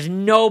X Factor, there's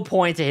no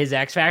point to his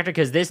X Factor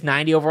because this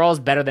 90 overall is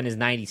better than his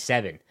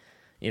 97.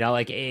 You know,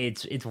 like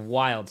it's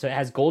wild. So it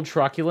has gold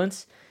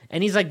truculence,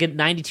 and he's like good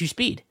 92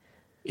 speed.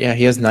 Yeah,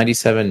 he has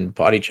 97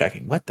 body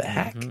checking. What the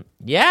heck? Mm-hmm.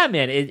 Yeah,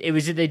 man. It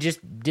was they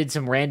just did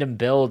some random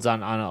builds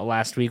on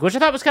last week, which I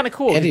thought was kind of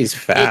cool. And he's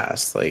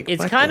fast.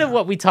 It's kind of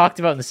what we talked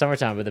about in the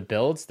summertime with the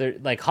builds. They're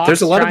like Hawks.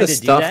 There's a lot of the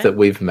stuff that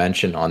we've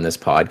mentioned on this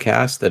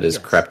podcast that has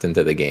crept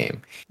into the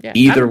game. Yeah,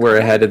 either we're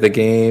ahead of the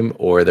game,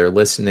 or they're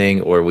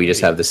listening, or we just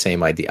have the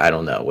same idea. I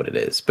don't know what it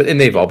is, and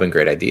they've all been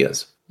great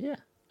ideas. Yeah.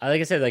 Like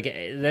I said, like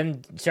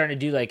them starting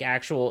to do like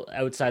actual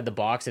outside the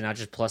box and not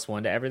just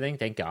 +1 to everything.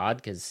 Thank God,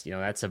 because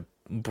that's a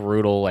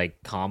brutal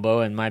like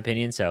combo in my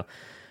opinion. So,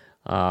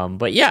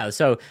 but yeah,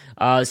 so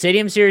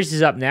Stadium Series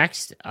is up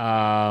next.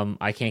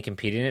 I can't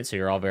compete in it, so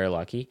you're all very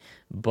lucky.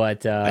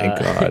 But thank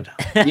God.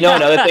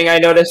 Another thing I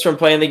noticed from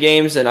playing the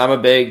games, and I'm a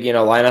big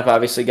lineup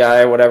obviously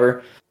guy or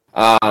whatever.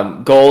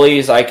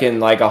 Goalies, I can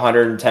like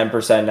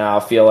 110%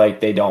 now feel like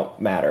they don't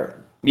matter.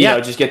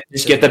 Just get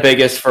the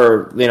biggest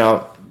for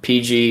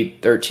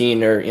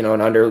PG-13 or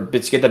and under.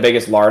 Just get the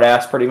biggest lard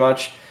ass pretty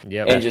much,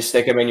 and just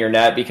stick them in your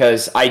net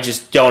because I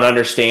just don't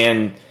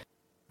understand.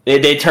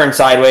 They turn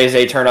sideways,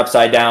 they turn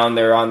upside down.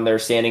 They're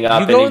standing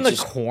up. You go in the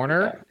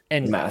corner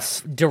and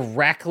mess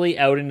directly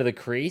out into the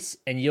crease,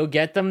 and you'll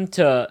get them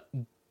to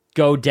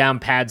go down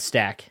pad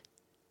stack,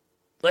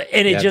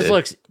 and it just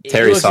looks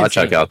Terry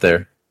Sawchuk out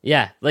there.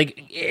 Yeah,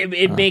 like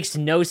it makes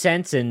no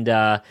sense, and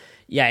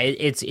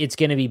it's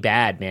going to be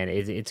bad, man.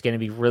 It's going to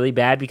be really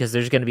bad because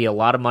there's going to be a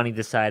lot of money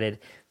decided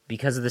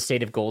because of the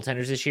state of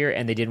goaltenders this year,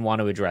 and they didn't want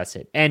to address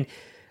it. And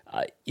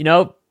I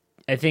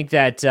think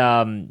that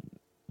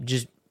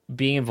just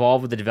being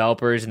involved with the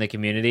developers and the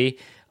community,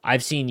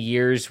 I've seen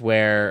years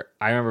where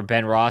I remember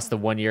Ben Ross the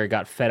one year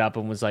got fed up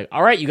and was like,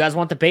 "All right, you guys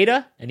want the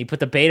beta?" And he put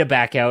the beta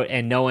back out,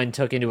 and no one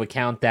took into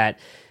account that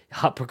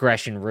hut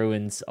progression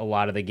ruins a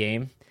lot of the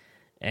game.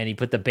 And he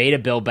put the beta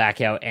build back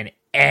out, and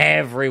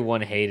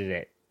everyone hated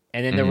it.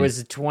 And then there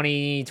was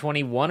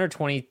 2021 or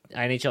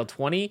NHL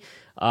 20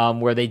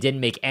 where they didn't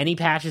make any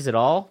patches at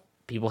all.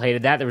 People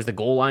hated that. There was the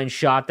goal line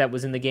shot that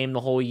was in the game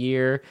the whole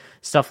year,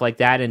 stuff like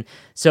that. And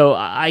so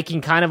I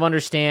can kind of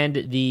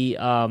understand the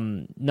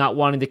not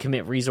wanting to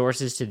commit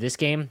resources to this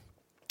game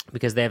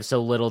because they have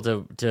so little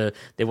to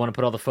they want to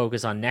put all the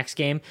focus on next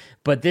game.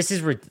 But this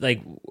is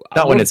like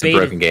not when it's a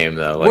broken game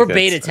though. We're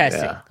beta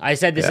testing. Yeah. I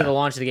said this at the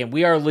launch of the game.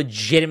 We are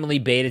legitimately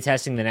beta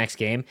testing the next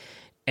game.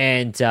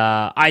 And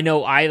I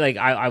know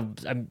I'm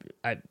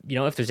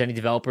if there's any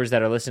developers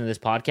that are listening to this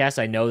podcast,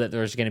 I know that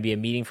there's going to be a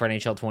meeting for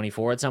NHL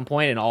 24 at some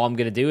point, and all I'm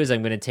going to do is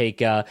I'm going to take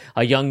a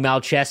young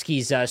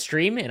Malcheski's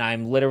stream, and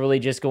I'm literally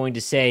just going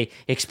to say,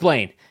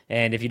 explain.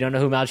 And if you don't know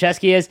who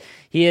Malcheski is,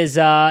 he is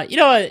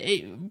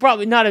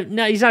probably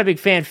he's not a big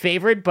fan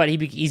favorite, but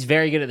he's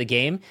very good at the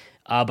game.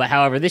 But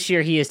however, this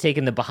year he has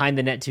taken the behind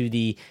the net to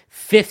the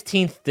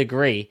 15th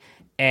degree,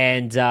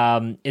 and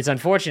it's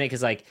unfortunate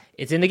because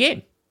it's in the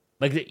game.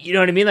 Like, you know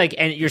what I mean? Like,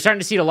 and you're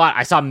starting to see it a lot.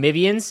 I saw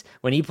Mivians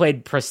when he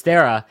played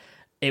Prestera.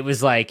 It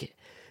was like,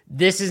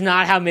 this is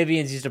not how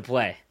Mivians used to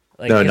play.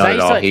 Like, no, not at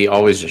all. He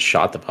always just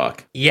shot the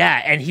puck.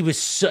 Yeah, and he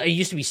used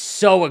to be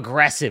so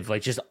aggressive,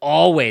 like just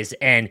always.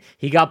 And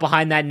he got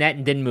behind that net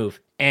and didn't move.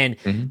 And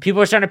people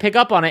are starting to pick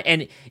up on it.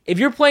 And if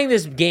you're playing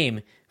this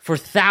game for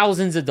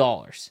thousands of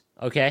dollars,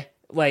 okay?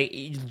 Like,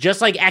 just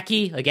like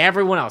Eki, like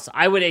everyone else,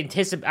 I would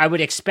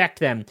expect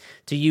them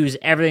to use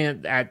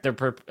everything at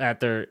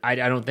their. I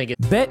don't think it.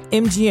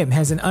 BetMGM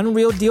has an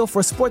unreal deal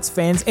for sports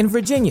fans in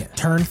Virginia.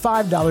 Turn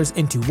 $5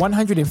 into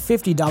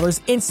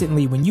 $150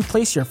 instantly when you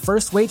place your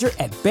first wager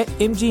at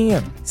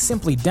BetMGM.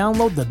 Simply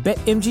download the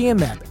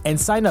BetMGM app and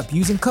sign up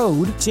using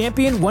code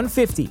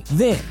Champion150.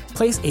 Then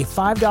place a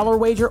 $5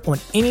 wager on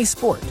any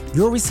sport.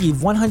 You'll receive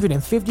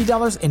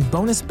 $150 in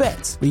bonus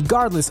bets,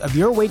 regardless of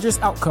your wager's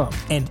outcome.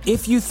 And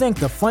if you think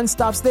the fun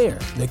stops there,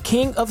 the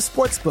king of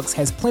sportsbooks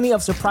has plenty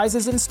of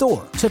surprises in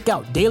store. Check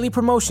out daily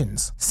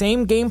promotions,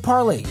 same-game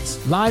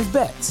parlays, live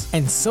bets,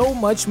 and so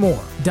much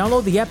more.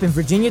 Download the app in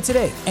Virginia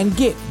today and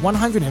get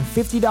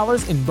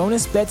 $150 in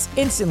bonus bets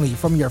instantly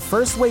from your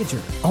first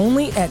wager.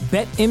 Only at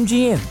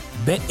BetMGM.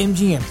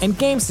 BetMGM and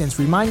GameSense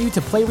remind you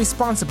to play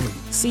responsibly.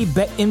 See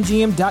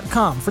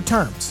BetMGM.com for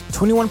terms.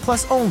 21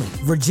 plus only.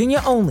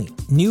 Virginia only.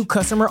 New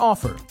customer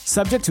offer.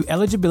 Subject to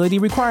eligibility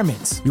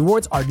requirements.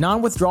 Rewards are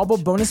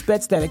non-withdrawable bonus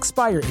bets that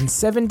expire in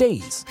 7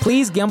 days.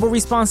 Please gamble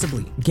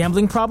responsibly.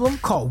 Gambling problem?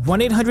 Call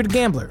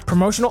 1-800-GAMBLER.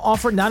 Promotional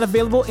offer not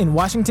available in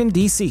Washington,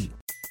 D.C.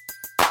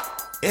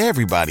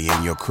 Everybody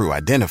in your crew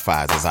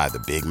identifies as either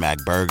Big Mac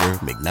Burger,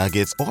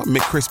 McNuggets, or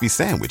McCrispy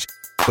Sandwich.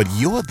 but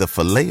you're the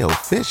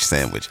Filet-O-Fish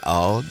Sandwich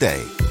all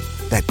day.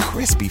 That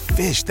crispy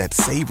fish, that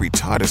savory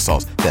tartar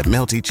sauce, that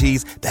melty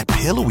cheese, that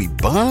pillowy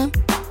bun.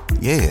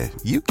 Yeah,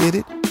 you get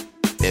it.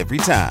 Every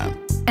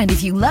time. And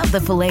if you love the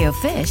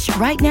Filet-O-Fish,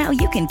 right now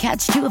you can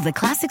catch 2 of the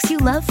classics you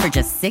love for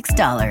just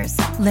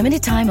 $6.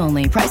 Limited time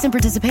only. Price and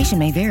participation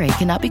may vary.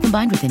 Cannot be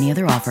combined with any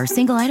other offer.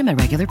 Single item at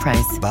regular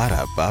price.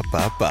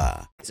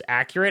 Ba-da-ba-ba-ba. It's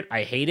accurate.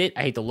 I hate it.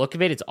 I hate the look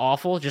of it. It's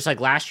awful. Just like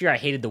last year, I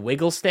hated the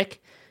wiggle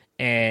stick.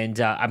 And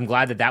I'm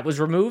glad that was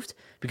removed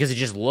because it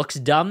just looks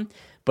dumb.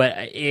 But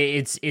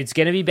it's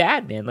going to be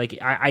bad, man. Like,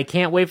 I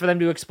can't wait for them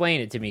to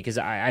explain it to me because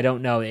I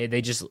don't know. They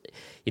just,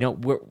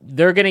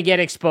 they're going to get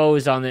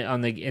exposed in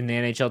the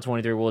NHL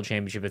 23 World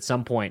Championship at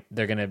some point.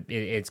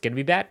 It's going to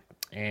be bad.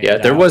 And, yeah,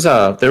 there was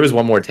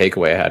one more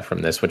takeaway I had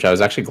from this, which I was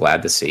actually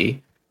glad to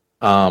see.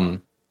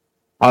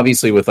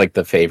 Obviously, with like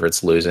the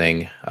favorites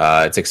losing,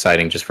 it's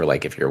exciting just for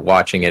like if you're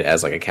watching it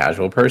as like a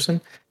casual person.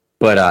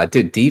 But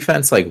dude,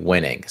 defense like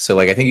winning. So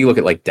like I think you look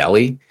at like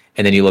Delhi,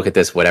 and then you look at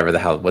this whatever the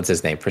hell, what's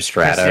his name,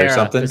 Pistrata or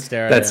something.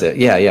 That's it.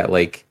 Yeah.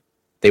 Like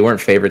they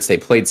weren't favorites. They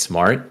played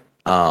smart.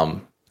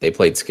 They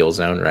played skill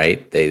zone,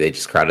 right? They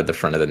just crowded the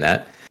front of the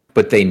net,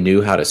 but they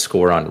knew how to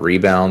score on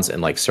rebounds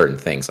and like certain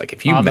things. Like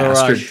if you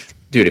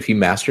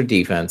master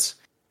defense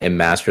and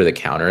master the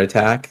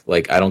counterattack,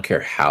 like I don't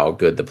care how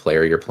good the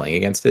player you're playing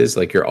against is,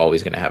 like you're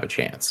always going to have a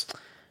chance.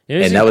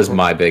 And that was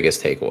my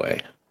biggest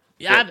takeaway.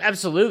 Yeah,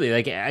 absolutely.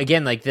 Like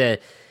again, like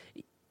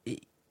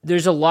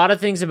there's a lot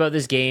of things about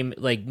this game,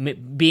 like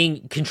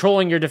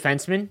controlling your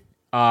defenseman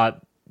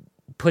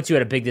puts you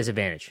at a big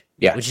disadvantage.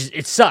 Yeah,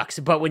 it sucks.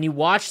 But when you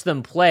watch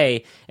them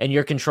play and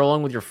you're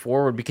controlling with your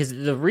forward, because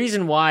the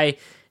reason why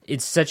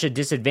it's such a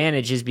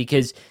disadvantage is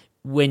because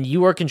when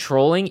you are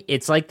controlling,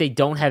 it's like they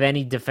don't have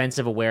any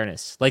defensive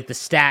awareness. Like the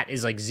stat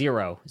is like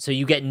 0, so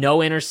you get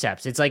no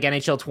intercepts. It's like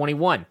NHL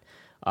 21,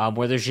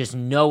 where there's just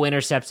no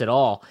intercepts at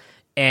all.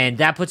 And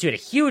that puts you at a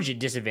huge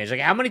disadvantage.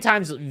 Like, how many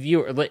times,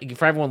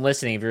 for everyone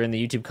listening, if you're in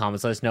the YouTube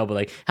comments, let us know, but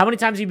like, how many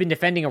times have you been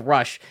defending a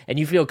rush and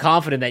you feel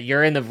confident that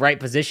you're in the right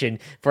position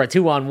for a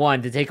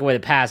 2-on-1 to take away the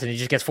pass and it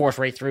just gets forced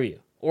right through you?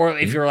 Or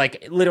if you're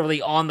like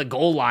literally on the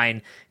goal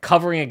line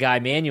covering a guy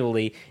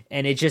manually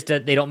and it just,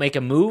 they don't make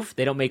a move.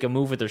 They don't make a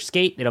move with their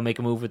skate. They don't make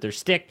a move with their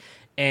stick.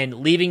 And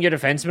leaving your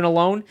defenseman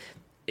alone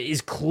is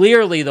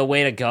clearly the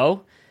way to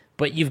go,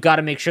 but you've got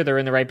to make sure they're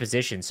in the right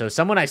position. So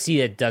someone I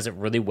see that does it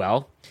really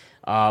well,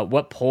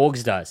 what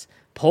Polgs does.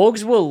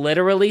 Polgs will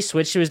literally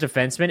switch to his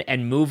defenseman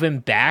and move him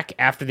back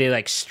after they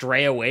like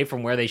stray away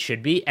from where they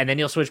should be, and then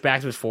he'll switch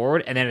back to his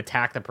forward and then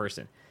attack the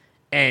person.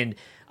 And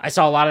I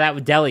saw a lot of that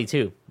with Delhi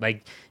too.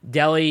 Like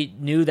Delhi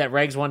knew that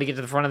Regs wanted to get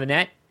to the front of the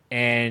net,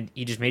 and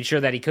he just made sure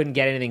that he couldn't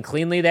get anything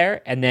cleanly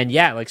there. And then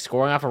like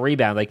scoring off a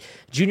rebound. Like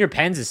Junior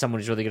Pens is someone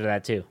who's really good at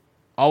that too.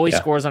 Always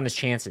scores on his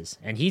chances,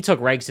 and he took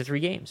Regs to 3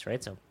 games,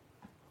 right? So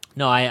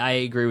no, I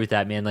agree with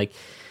that, man. Like,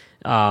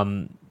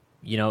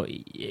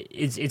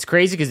 it's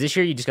crazy because this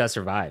year you just got to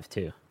survive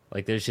too.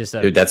 Like there's just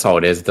dude, that's all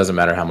it is. It doesn't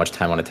matter how much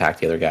time on attack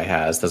the other guy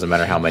has. Doesn't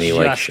matter how many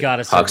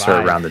pucks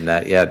are around the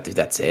net. Yeah, dude,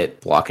 that's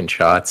it. Blocking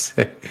shots.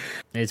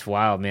 It's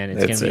wild, man.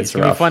 It's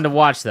gonna be fun to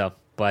watch though.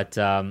 But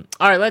all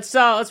right, let's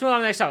move on to the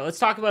next topic. Let's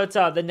talk about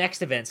the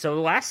next event. So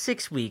the last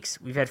 6 weeks,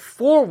 we've had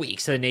 4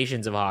 weeks of the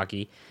Nations of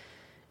Hockey,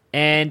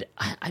 and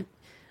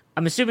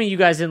I'm assuming you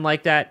guys didn't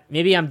like that.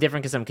 Maybe I'm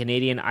different because I'm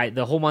Canadian.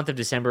 The whole month of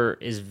December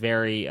is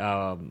very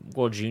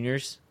World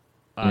Juniors.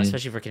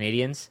 Especially for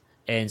Canadians,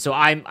 and so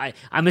I'm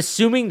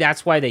assuming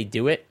that's why they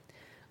do it,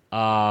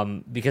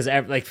 because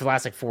like for the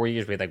last 4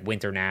 years we had like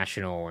Winter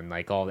National and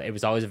like it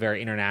was always a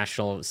very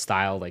international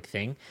style like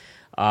thing,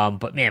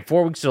 but man,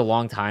 4 weeks is a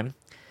long time,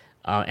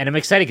 and I'm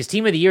excited because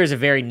Team of the Year is a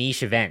very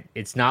niche event.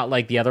 It's not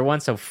like the other one,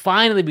 so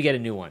finally we get a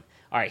new one.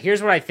 All right,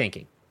 here's what I'm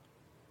thinking.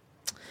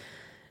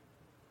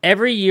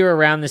 Every year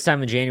around this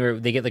time in January,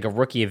 they get like a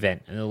rookie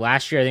event. And the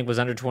last year, I think, was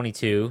under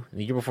 22.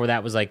 The year before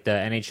that was like the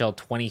NHL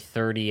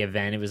 2030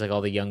 event. It was like all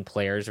the young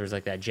players. There was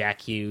like that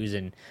Jack Hughes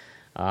and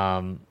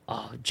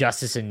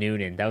Justice and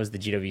Noonan. That was the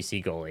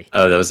GWC goalie.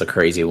 Oh, that was a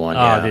crazy one.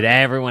 Oh, dude,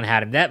 everyone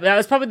had him. That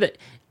was probably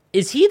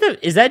is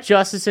that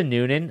Justice and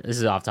Noonan? This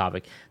is off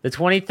topic. The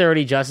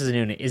 2030 Justice and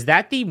Noonan. Is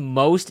that the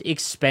most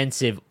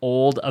expensive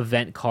old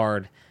event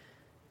card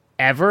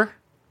ever?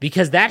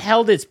 Because that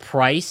held its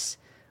price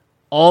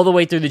all the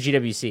way through the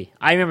GWC.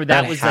 I remember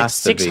that was like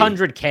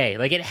 $600K.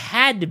 Like it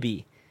had to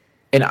be.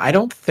 And I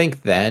don't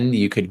think then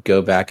you could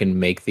go back and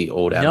make the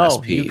old MSPs.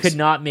 No, you could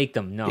not make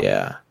them. No.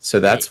 Yeah. So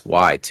that's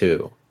why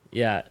too.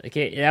 Yeah.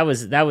 Okay. That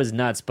was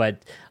nuts.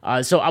 But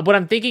so what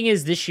I'm thinking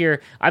is this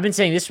year, I've been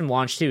saying this from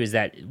launch too, is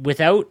that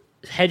without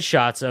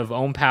headshots of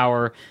Owen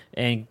Power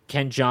and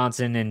Kent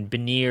Johnson and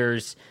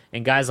Beniers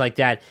and guys like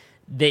that,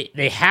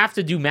 they have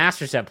to do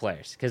master set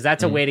players because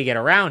that's a way to get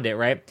around it,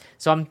 right?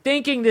 So I'm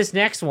thinking this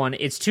next one,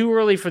 it's too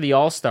early for the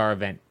All-Star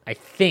event, I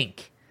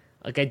think.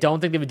 Like, I don't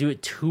think they would do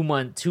it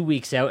 2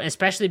 weeks out,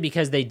 especially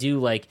because they do,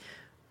 like,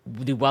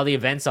 while the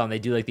event's on, they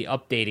do, like, the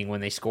updating when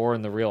they score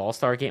in the real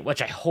All-Star game,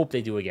 which I hope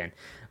they do again.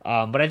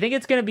 But I think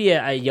it's going to be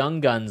a Young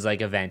Guns,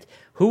 like, event.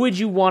 Who would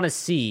you want to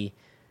see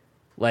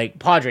like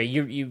Padre,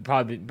 you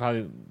probably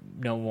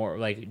know more,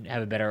 like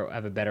have a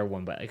better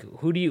one. But like,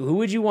 who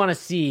would you want to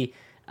see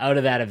out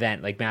of that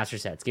event, like master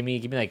sets? Give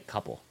me like a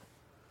couple.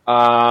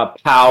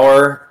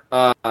 Power.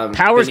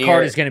 Power's Veneer.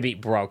 card is going to be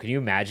bro. Can you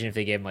imagine if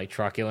they gave him like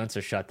truculence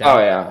or shutdown? Oh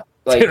yeah,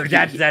 like dude,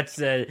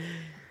 that's.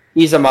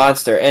 He's a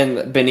monster,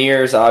 and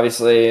Beniers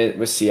obviously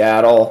with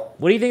Seattle.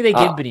 What do you think they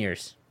give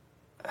Beniers?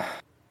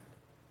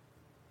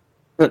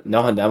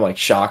 Knowing them like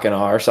shock and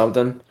awe or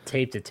something.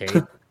 Tape to tape.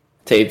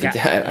 Tape to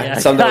Yeah,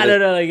 something. I don't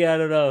know. Like, I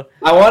don't know.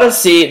 I want to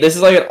see. This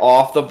is like an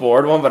off the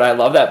board one, but I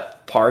love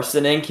that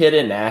Parsonen kid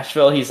in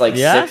Nashville. He's like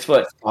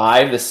 6'5",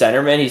 the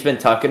centerman. He's been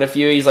tucking a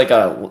few. He's like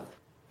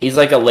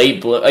a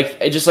late blue, like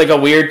just like a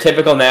weird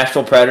typical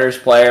Nashville Predators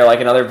player,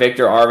 like another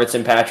Victor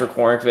Arvidsson, Patrick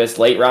Hornqvist,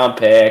 late round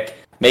pick,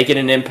 making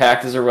an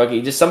impact as a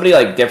rookie. Just somebody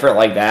like different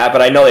like that.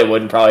 But I know they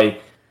wouldn't probably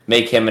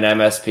make him an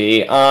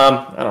MSP.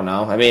 I don't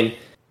know. I mean,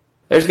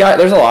 there's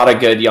a lot of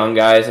good young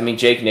guys. I mean,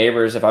 Jake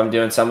Neighbors, if I'm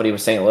doing somebody with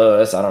St.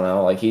 Louis, I don't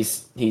know. Like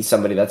he's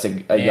somebody that's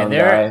a young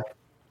guy.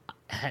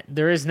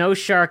 There is no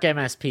Shark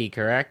MSP,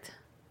 correct?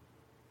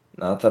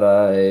 Not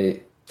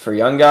that for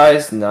young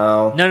guys,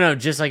 no. No,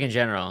 just like in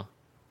general.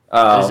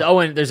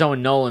 Oh. There's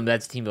Owen Nolan, but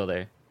that's team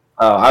builder.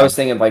 Oh, I was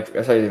thinking I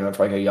thought you meant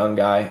like a young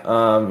guy.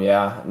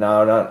 Yeah,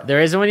 no, not.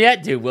 There isn't one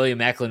yet, dude. William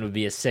Eklund would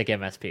be a sick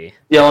MSP.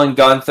 Dylan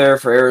Gunther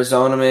for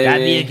Arizona, maybe.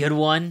 That'd be a good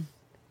one.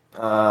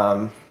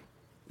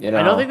 You know,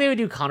 I don't think they would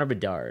do Connor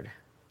Bedard.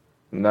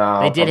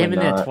 No, they did him in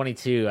not. the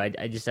 22.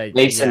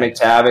 Mason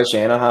McTavish,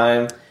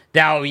 Anaheim.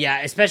 Oh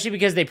yeah, especially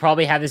because they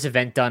probably have this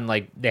event done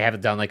like they have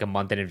it done like a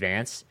month in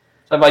advance.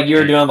 So like you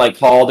were doing like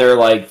Calder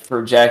like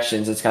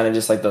projections, it's kind of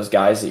just like those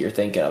guys that you're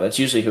thinking of. It's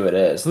usually who it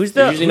is. Who's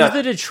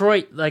the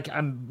Detroit? Like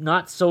I'm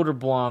not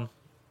Soderblom.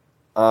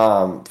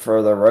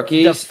 For the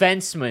rookies,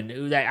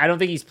 defenseman. I don't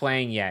think he's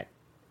playing yet.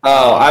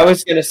 Oh, I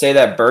was gonna say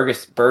that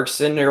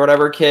Bergson or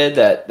whatever kid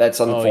that's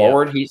on the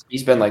forward. Yeah.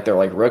 He's been like their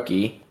like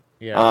rookie.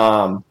 Yeah.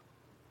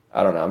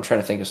 I don't know. I'm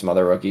trying to think of some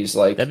other rookies.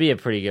 Like that'd be a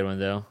pretty good one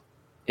though.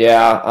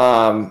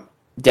 Yeah.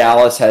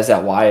 Dallas has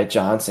that Wyatt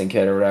Johnson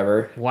kid or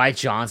whatever. Wyatt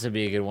Johnson would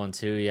be a good one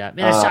too. Yeah.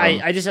 Man,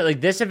 I just like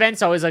this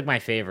event's always like my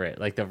favorite,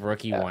 like the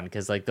rookie one,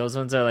 because like those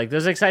ones are like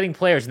those exciting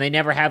players and they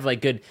never have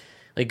like good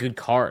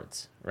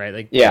cards, right?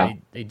 Like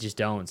they just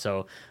don't.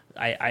 So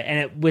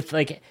with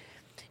like.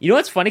 You know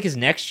what's funny? Because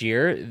next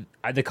year,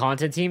 the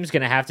content team is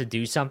going to have to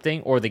do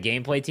something, or the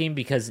gameplay team,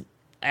 because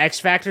X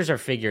Factors are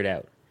figured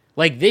out.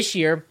 Like this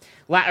year,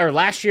 or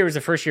last year was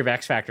the first year of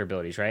X Factor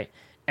abilities, right?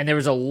 And there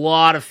was a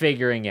lot of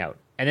figuring out.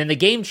 And then the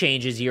game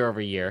changes year over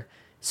year,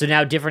 so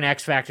now different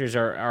X Factors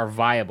are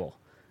viable.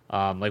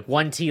 Like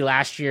 1T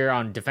last year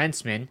on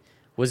defenseman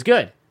was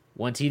good.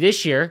 1T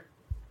this year,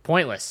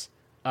 pointless.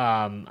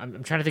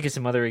 I'm trying to think of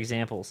some other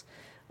examples.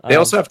 They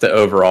also have to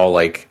overall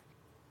like.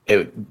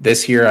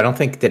 This year, I don't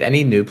think did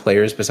any new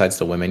players besides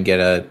the women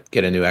get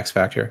a new X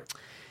Factor.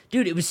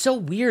 Dude, it was so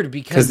weird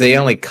because they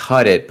only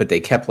cut it, but they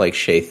kept like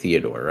Shea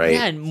Theodore, right?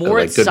 Yeah, and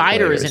Moritz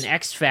Seider is an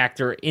X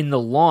Factor in the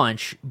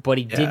launch, but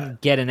he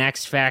didn't get an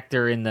X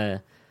Factor in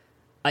the.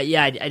 I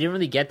didn't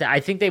really get that.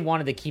 I think they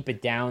wanted to keep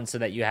it down so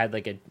that you had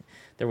like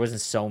there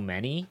wasn't so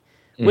many,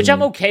 which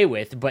I'm okay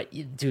with. But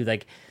dude,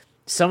 like.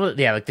 Some of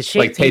like the Shea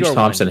like Tage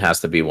Thompson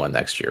has to be one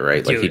next year,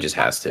 right? Dude, like he just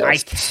has to. I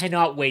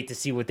cannot wait to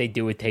see what they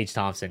do with Tage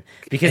Thompson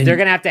because they're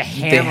gonna have to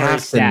hammer. They have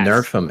his to stats.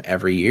 nerf him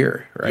every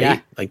year, right? Yeah.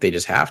 Like they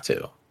just have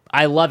to.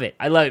 I love it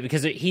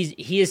because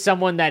he is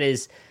someone that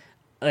is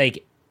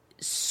like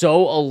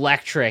so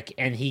electric,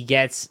 and he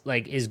gets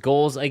like his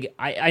goals. Like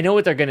I know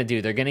what they're gonna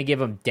do. They're gonna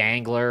give him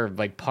dangler,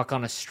 like puck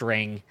on a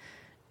string,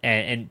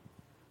 and.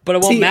 But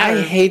it won't matter.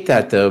 I hate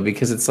that though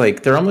because it's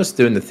like they're almost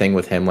doing the thing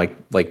with him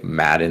like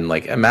Madden.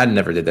 Like Madden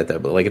never did that though,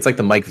 but like it's like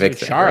the Mike Vick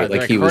thing. Right?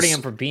 Like he was hurting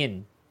him for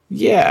being.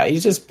 Yeah,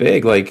 he's just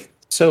big. Like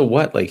so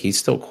what? Like he's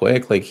still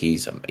quick. Like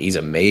he's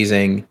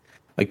amazing.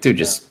 Like dude,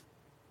 just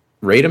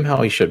rate him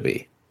how he should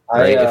be.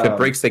 Right? If it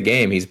breaks the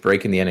game, he's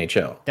breaking the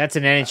NHL. That's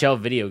an NHL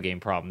video game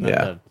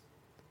problem.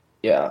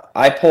 Yeah,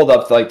 I pulled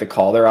up like the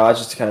Calder odds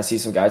just to kind of see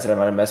some guys that I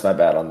might have messed my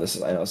bet on.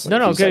 This I know.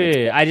 No,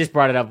 good. I just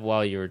brought it up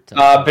while you were.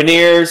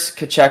 Beniers,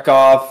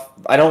 Kochekov.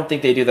 I don't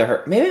think they do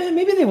the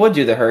maybe they would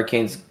do the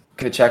Hurricanes.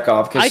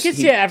 Kochekov. I could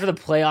see it after the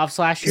playoffs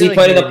last year. He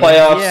played in the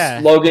playoffs.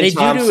 Yeah. Logan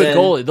Thompson. They do a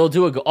goal. They'll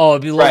do a goal. Oh,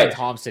 it'd be Logan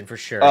Thompson for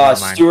sure.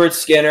 Stuart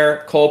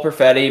Skinner, Cole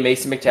Perfetti,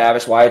 Mason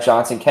McTavish, Wyatt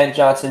Johnson, Kent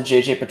Johnson,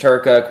 JJ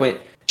Peterka,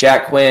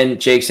 Jack Quinn,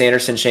 Jake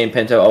Sanderson, Shane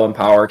Pinto, Owen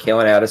Power,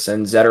 Kalen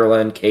Addison,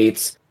 Zetterlund,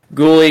 Cates.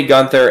 Gooley,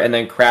 Gunther, and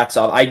then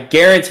Kravtsov. I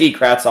guarantee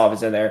Kravtsov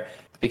is in there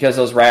because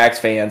those Rags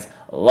fans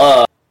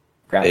love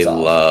Kravtsov. They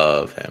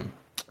love him.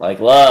 Like,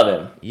 love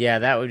him. Yeah,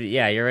 that would.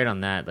 Yeah, you're right on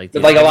that. Like a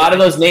lot of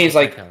those names,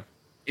 like,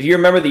 if you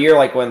remember the year,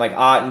 like, when, like,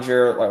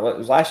 Ottinger, like, it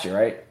was last year,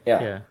 right?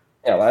 Yeah,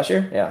 last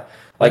year? Yeah.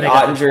 Like,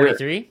 Ottinger.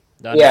 23?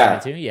 Yeah.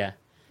 22? Yeah.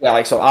 Yeah,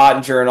 like, so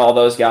Ottinger and all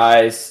those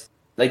guys,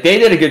 like, they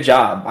did a good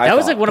job. That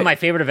was, like, one of my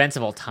favorite events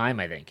of all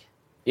time, I think.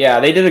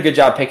 Yeah, they did a good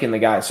job picking the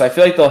guys. So I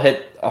feel like they'll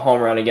hit a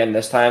home run again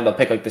this time. They'll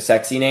pick like the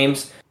sexy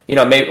names. You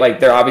know, maybe like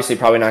they're obviously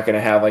probably not going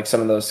to have like some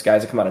of those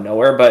guys that come out of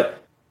nowhere,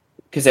 but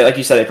because they, like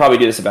you said, they probably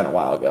do this event a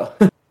while ago.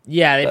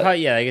 Yeah,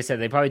 like I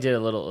said, they probably did it a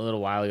little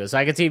while ago. So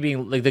I could see it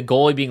being like the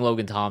goalie being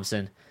Logan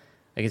Thompson.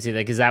 I can see that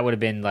because that would have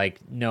been like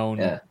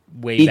known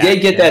way. He back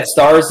did get then. that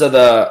stars of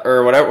the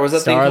or whatever what was that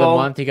Star thing of the called?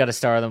 month. He got a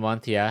star of the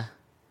month. Yeah,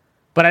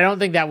 but I don't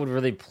think that would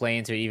really play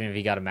into it, even if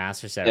he got a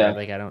master set. Yeah. Right?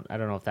 Like I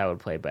don't know if that would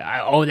play. But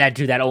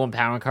that Owen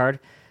Power card.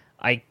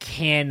 I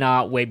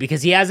cannot wait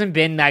because he hasn't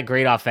been that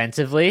great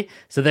offensively.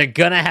 So they're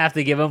gonna have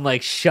to give him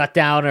like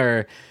shutdown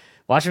or.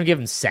 Watch him give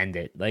him send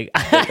it. Like,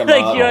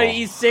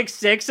 he's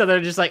 6'6", so they're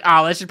just like,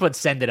 let's just put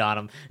send it on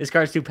him. This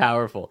card's too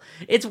powerful.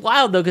 It's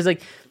wild, though, because,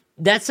 like,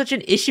 that's such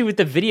an issue with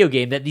the video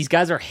game that these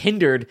guys are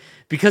hindered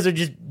because they're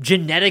just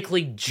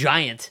genetically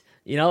giant.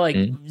 You know, like,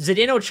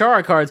 Zdeno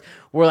Chara cards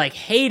were, like,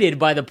 hated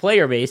by the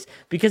player base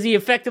because he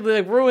effectively,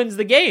 like, ruins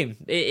the game.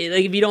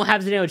 Like, if you don't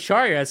have Zdeno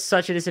Chara, that's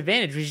such a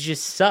disadvantage, which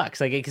just sucks.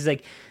 Like, because,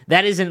 like,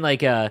 that isn't,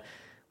 like,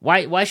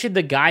 why should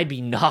the guy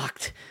be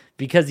knocked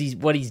because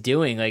what he's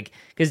doing? Like,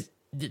 because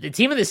the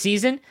team of the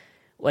season,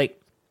 like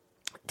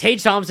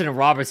Tage Thompson and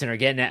Robertson are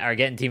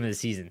getting team of the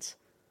seasons.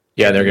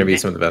 Yeah, they're going to be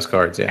some of the best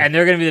cards. Yeah, and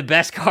they're going to be the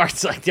best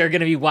cards. Like they're going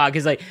to be wild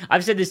because like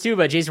I've said this too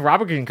about Jason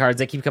Robertson cards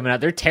that keep coming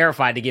out. They're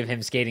terrified to give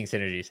him skating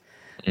synergies.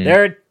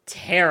 They're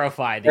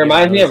terrified. It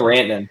reminds me of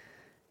Rantanen.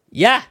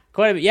 Yeah,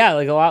 quite a bit. Yeah,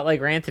 like a lot like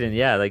Rantanen.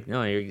 Yeah, like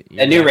no, you're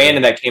a new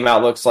Rantanen that came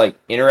out looks like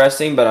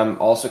interesting, but I'm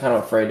also kind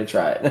of afraid to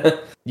try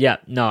it. Yeah,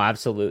 no,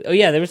 absolutely. Oh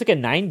yeah, there was like a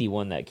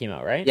 91 that came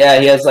out, right? Yeah,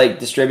 he has like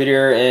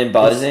distributor and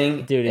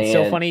buzzing. Dude, it's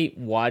so funny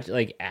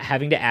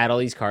having to add all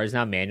these cards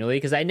now manually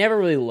because I never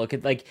really look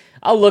at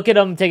I'll look at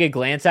them, take a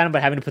glance at them,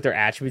 but having to put their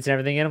attributes and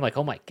everything in, I'm like,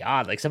 oh my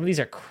god, like some of these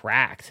are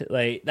cracked.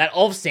 Like that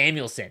Ulf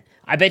Samuelsson.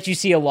 I bet you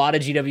see a lot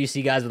of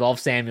GWC guys with Ulf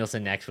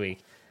Samuelsson next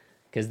week.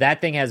 Because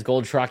that thing has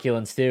gold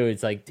truculence too.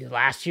 It's like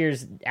last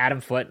year's Adam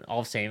Foote,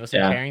 Ulf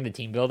Samuelsson pairing the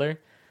team builder.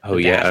 Oh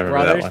yeah, Dash I remember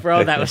Brothers, that one.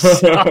 bro. That was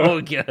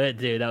so good,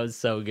 dude. That was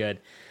so good.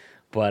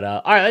 But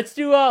all right, let's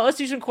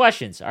do some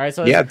questions. All right,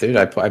 so yeah, dude,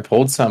 I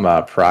pulled some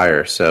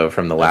prior. So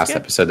from the last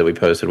episode that we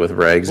posted with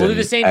Regs, we'll and do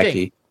the same Eki.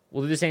 thing.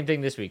 We'll do the same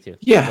thing this week too.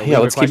 Yeah, So yeah.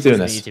 Let's keep doing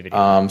questions this. in the YouTube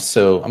video.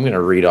 So I'm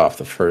gonna read off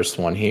the first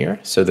one here.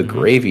 So the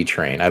Gravy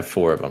Train, I have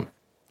 4 of them.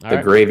 The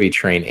right. Gravy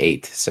Train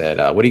 8 said,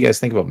 "What do you guys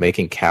think about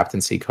making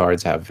captaincy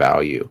cards have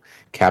value?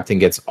 Captain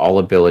gets all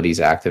abilities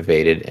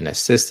activated, and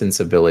assistance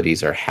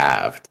abilities are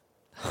halved."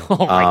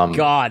 Oh my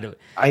god!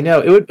 I know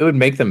it would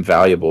make them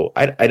valuable.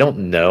 I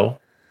don't know,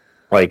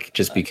 like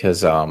just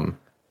because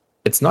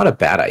it's not a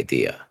bad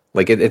idea.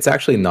 Like it's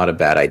actually not a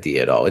bad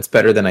idea at all. It's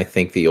better than I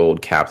think the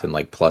old captain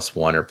like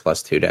 +1 or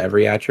 +2 to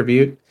every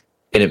attribute,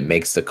 and it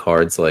makes the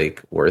cards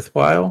like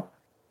worthwhile.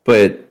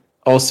 But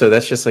also,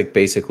 that's just like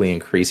basically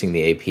increasing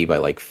the AP by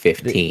like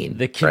 15.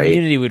 The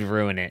community would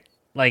ruin it.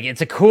 Like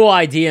it's a cool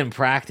idea in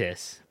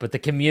practice, but the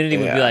community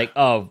would be like,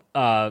 "Oh,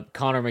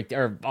 Connor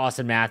or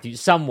Austin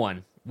Matthews,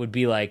 someone would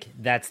be like,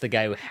 that's the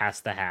guy who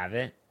has to have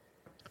it."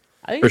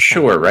 I think For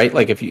sure, right?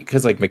 Like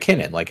because like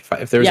McKinnon, like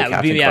if there's a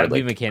captain card, it would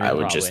be like McKinnon, I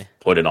would probably. just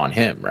put it on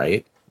him,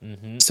 right?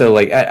 So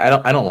like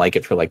I don't like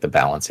it for like the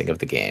balancing of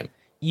the game.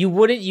 You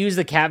wouldn't use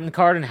the captain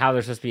card and how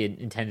they're supposed to be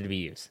intended to be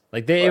used.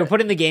 Like they were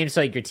put in the game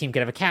so like your team could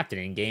have a captain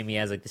in game. He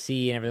has like the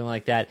C and everything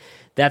like that.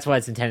 That's why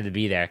it's intended to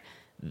be there.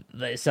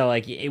 So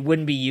like it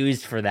wouldn't be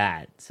used for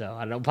that. So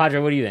I don't know,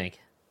 Padre. What do you think?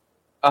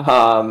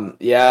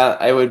 Yeah,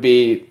 I would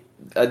be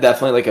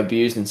definitely like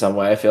abused in some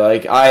way. I feel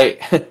like I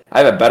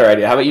have a better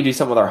idea. How about you do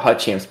something with our Hut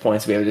Champs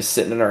points? We have just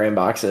sitting in our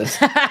inboxes.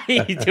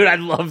 Dude, I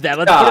love that.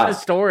 Let's get into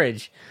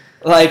storage.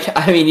 Like,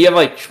 I mean, you have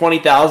like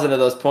 20,000 of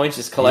those points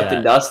just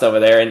collecting dust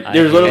over there, and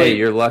there's literally. Hey,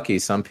 you're lucky.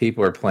 Some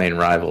people are playing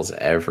Rivals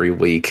every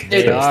week.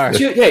 They are.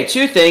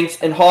 Two things.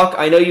 And Hawk,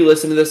 I know you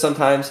listen to this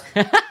sometimes.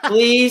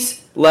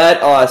 Please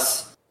let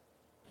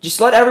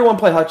everyone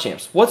play Hut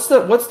Champs. What's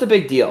the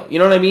big deal? You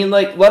know what I mean?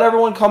 Like, let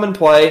everyone come and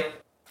play.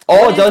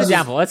 What is the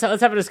downfall? Let's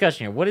have a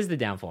discussion here. What is the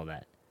downfall of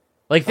that?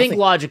 Like, think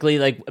logically,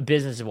 like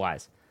business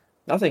wise.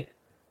 Nothing.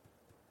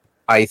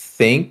 I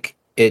think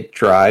it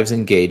drives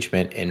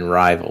engagement in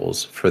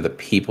Rivals for the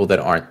people that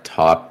aren't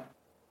top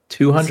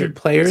 200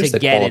 players to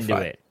that get qualify.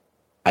 into it.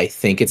 I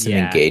think it's an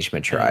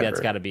engagement I think driver. that's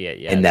got to be it.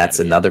 Yeah, and that's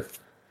another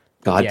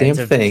goddamn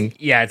thing.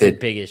 Yeah, it's a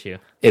big issue.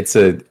 It's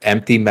an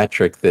empty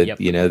metric that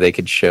they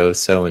could show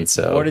so and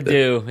so. More to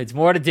do. It's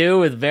more to do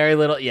with very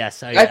little.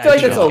 Yes, I feel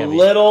like that's a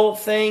little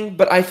thing,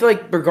 but I feel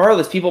like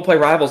regardless, people play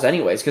Rivals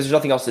anyways because there's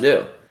nothing else to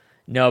do.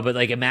 No, but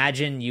like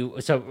imagine you.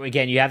 So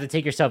again, you have to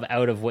take yourself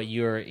out of what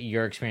your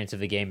experience of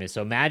the game is.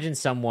 So imagine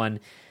someone,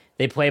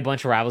 they play a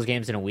bunch of Rivals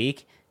games in a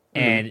week,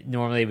 and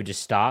normally they would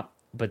just stop,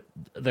 but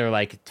they're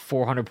like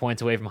 400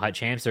 points away from Hut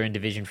Champs. They're in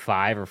Division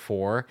 5 or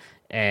 4,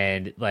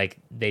 and like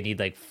they need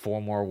like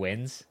 4 more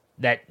wins.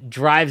 That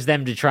drives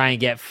them to try and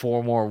get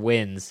 4 more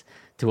wins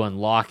to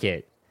unlock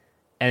it,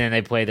 and then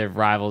they play their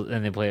Rivals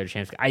and they play their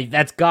champs. I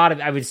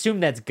would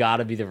assume that's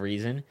gotta be the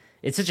reason.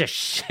 It's such a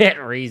shit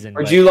reason.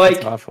 Would you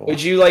like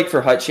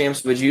for Hut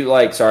Champs? Would you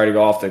like? Sorry to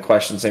go off the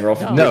question thing real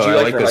fast. No, would you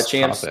I like for this Hut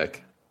Champs?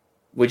 topic.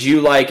 Would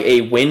you like a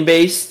win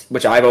based,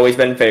 which I've always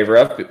been in favor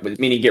of,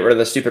 meaning get rid of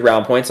the stupid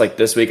round points? Like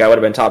this week, I would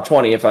have been top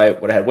 20 if I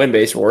would have had win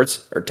based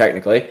rewards, or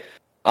technically.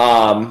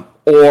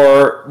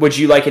 or would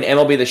you like an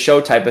MLB The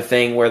Show type of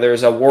thing where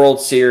there's a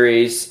World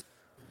Series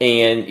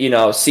and,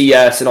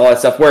 CS and all that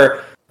stuff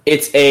where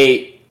it's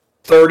a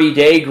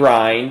 30-day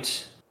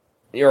grind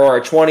or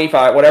a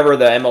 25, whatever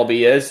the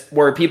MLB is,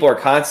 where people are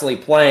constantly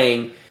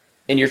playing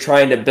and you're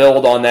trying to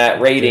build on that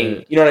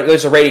rating.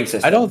 There's a rating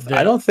system.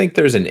 I don't think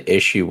there's an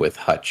issue with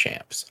Hut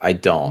Champs. I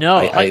don't. No,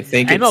 I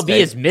think MLB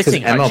is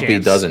missing Hut Champs.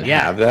 MLB doesn't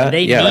have that.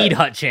 They need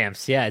Hut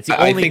Champs. Yeah, it's the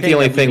only I think the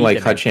only thing like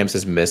Hut Champs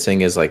is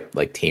missing is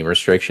like team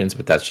restrictions,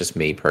 but that's just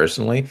me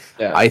personally.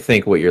 Yeah. I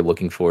think what you're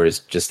looking for is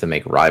just to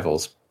make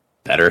rivals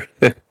better.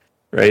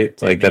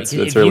 Right? Like that's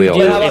really all.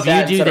 If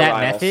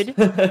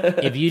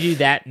you do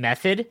that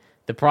method,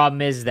 the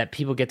problem is that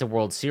people get to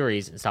World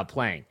Series and stop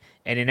playing.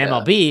 And in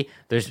MLB,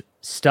 there's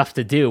stuff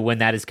to do when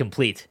that is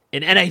complete.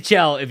 In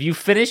NHL, if you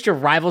finished your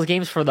rivals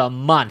games for the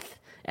month,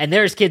 and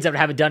there's kids that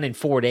have it done in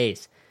 4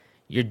 days,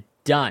 you're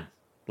done.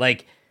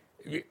 Like,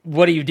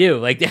 what do you do?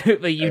 Like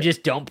you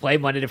just don't play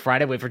Monday to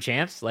Friday, wait for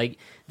champs? Like,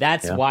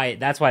 that's why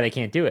they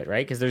can't do it,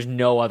 right? Because there's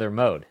no other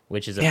mode,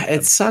 which is...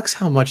 it sucks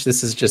how much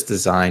this is just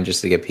designed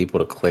just to get people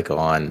to click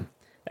on.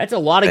 That's a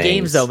lot of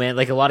games, though, man.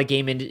 Like, a lot of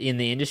game in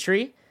the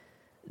industry...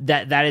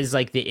 That is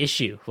like the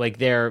issue. Like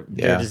they're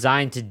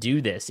designed to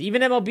do this.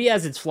 Even MLB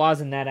has its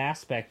flaws in that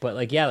aspect, but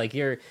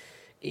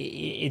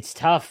it's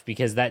tough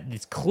because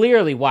it's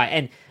clearly why.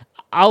 And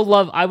I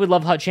would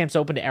love Hut Champs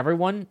open to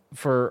everyone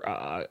for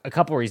a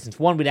couple of reasons.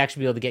 One, we'd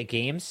actually be able to get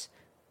games,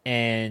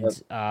 and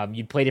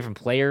you'd play different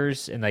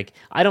players. And like,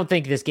 I don't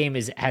think this game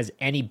has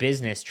any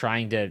business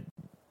trying to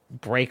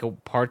break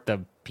apart the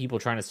people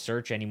trying to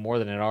search any more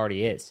than it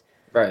already is.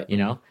 Right.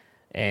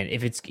 And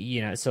if it's,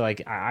 so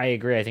like, I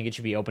agree. I think it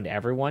should be open to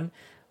everyone.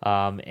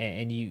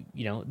 And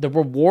the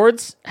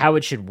rewards, how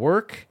it should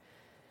work.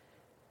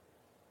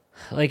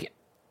 Like,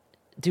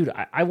 dude,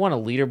 I want a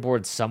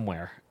leaderboard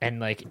somewhere, and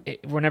like,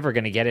 we're never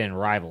gonna get it in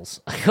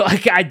Rivals.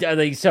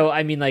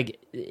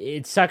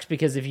 It sucks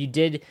because if you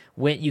did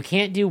win, you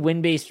can't do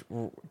win-based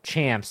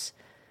champs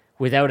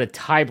without a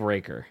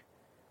tiebreaker.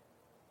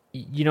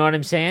 You know what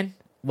I'm saying?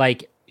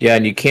 Like, yeah,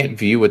 and you can't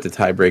view what the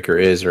tiebreaker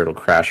is, or it'll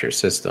crash your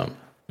system.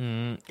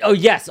 Oh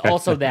yes,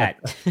 also that.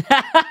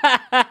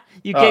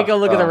 You can't go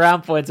look at the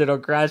round points; it'll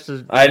crash.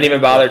 I didn't even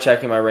bother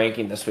checking my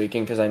ranking this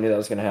weekend because I knew that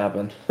was going to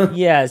happen.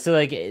 Yeah, so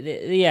I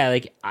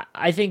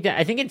think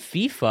in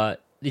FIFA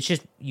it's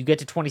just you get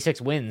to 26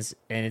 wins,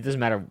 and it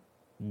doesn't matter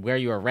where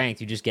you are ranked;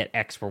 you just get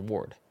X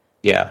reward.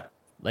 Yeah,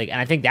 and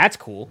I think that's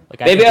cool.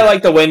 Maybe I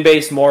like the win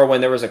base more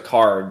when there was a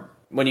card.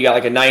 When you got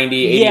like a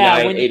 90,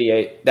 89,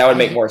 88, that would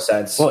make more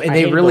sense. Well, and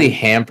they really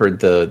hampered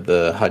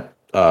the Hut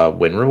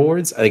win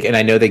rewards. And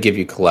I know they give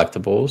you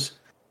collectibles,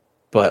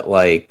 but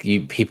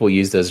people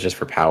use those just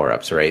for power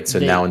ups, right? So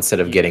now instead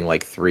of getting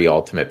like 3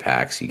 ultimate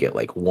packs, you get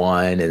like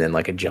 1 and then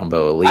like a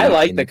jumbo elite. I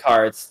like the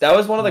cards. That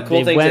was one of the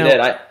cool things they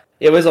did.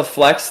 It was a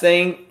flex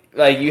thing.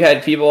 Like you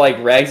had people like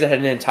Regs that had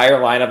an entire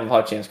lineup of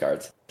Hut Champs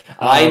cards.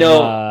 I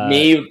know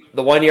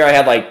the one year I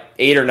had like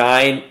 8 or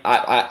 9.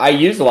 I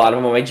used a lot of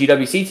them on my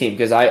GWC team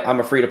because I'm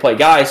a free to play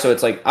guy. So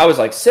it's like I was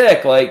like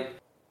sick. Like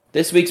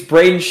this week's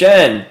Braden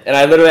Shen, and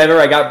I remember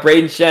I got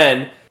Braden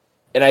Shen,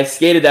 and I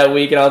skated that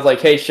week, and I was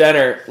like, "Hey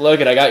Shenner,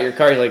 look, I got your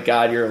card." He's like,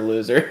 "God, you're a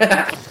loser."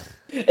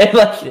 And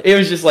like it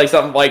was just like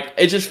something like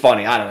it's just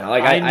funny. I don't know.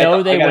 Like I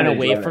know they went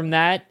away from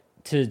that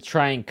to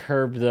try and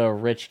curb the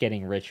rich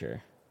getting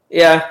richer.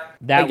 Yeah,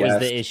 that was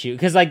the issue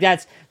because like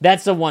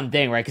that's the one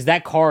thing, right? Because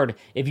that card,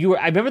 if you were,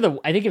 I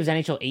think it was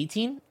NHL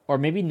 18 or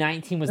maybe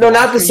 19 was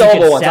not the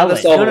sellable one.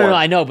 No,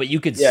 I know, but you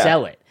could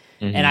sell it,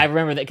 and I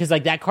remember that because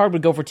like that card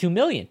would go for $2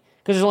 million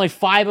because there's only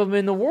 5 of them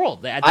in the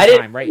world at the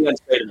time, right?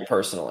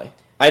 Personally,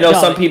 I know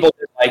some people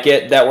didn't like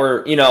it that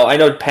were, I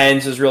know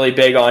Pens was really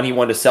big on he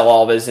wanted to sell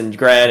all of his and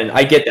Gren, and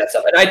I get that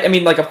stuff, and I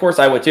mean, like of course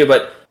I would too,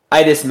 but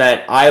I just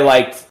meant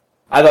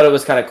I thought it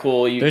was kind of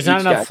cool. There's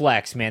not enough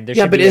flex, man.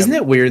 But isn't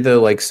it weird though?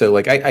 Like, so,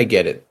 like, I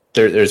get it.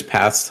 There's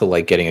paths to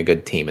like getting a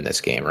good team in this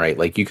game, right?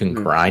 Like, you can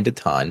grind a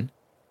ton,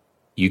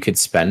 you could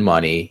spend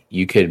money,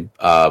 you could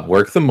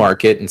work the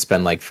market and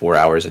spend like 4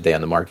 hours a day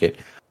on the market.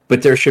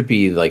 But there should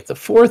be like the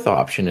fourth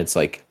option. It's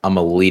like I'm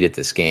elite at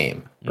this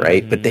game,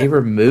 right? But they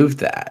removed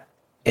that,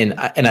 and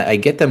I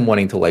get them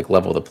wanting to like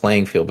level the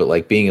playing field, but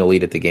like being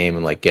elite at the game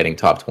and like getting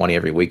top 20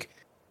 every week.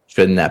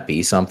 Shouldn't that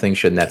be something?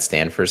 Shouldn't that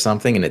stand for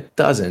something? And it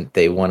doesn't.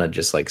 They want to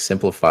just like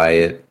simplify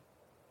it,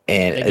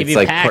 and they give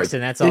you packs,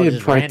 and that's all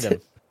just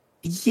random.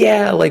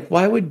 Yeah, like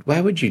why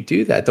would you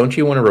do that? Don't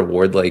you want to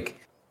reward like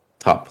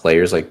top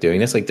players like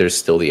doing this? Like there's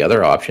still the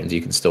other options. You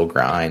can still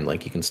grind.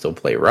 Like you can still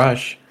play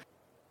Rush.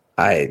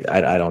 I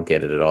don't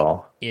get it at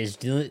all. Is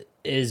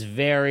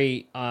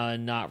very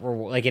not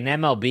reward like in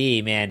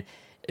MLB, man.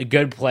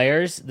 Good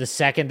players. The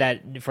second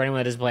that for anyone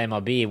that doesn't play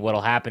MLB,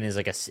 what'll happen is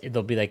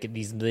there'll be like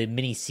these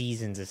mini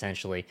seasons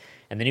essentially,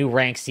 and the new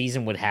ranked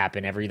season would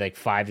happen every like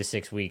 5 to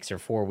 6 weeks or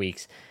 4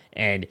 weeks,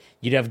 and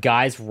you'd have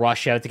guys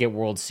rush out to get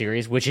World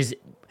Series, which is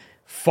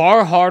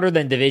far harder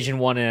than Division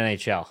I in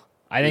NHL.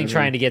 I think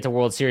trying to get to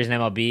World Series in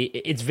MLB,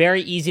 it's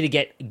very easy to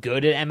get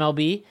good at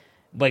MLB,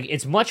 but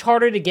it's much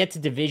harder to get to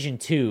Division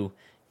II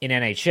in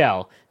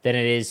NHL than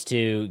it is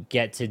to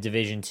get to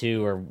Division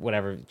 2 or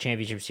whatever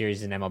championship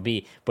series in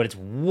MLB, but it's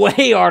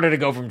way harder to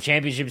go from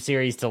championship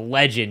series to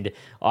legend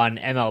on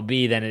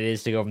MLB than it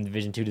is to go from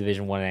Division 2 to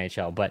Division 1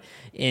 NHL. But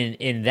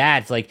in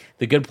that, like,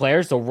 the good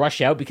players, they'll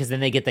rush out because then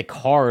they get the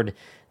card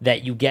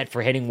that you get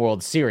for hitting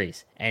World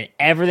Series, and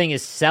everything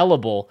is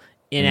sellable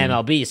in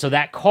MLB. So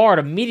that card,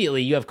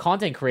 immediately you have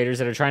content creators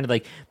that are trying to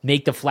like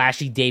make the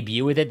flashy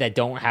debut with it that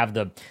don't have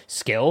the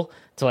skill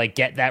to like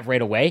get that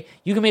right away.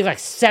 You can make like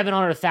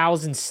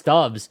 700,000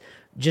 stubs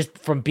just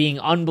from being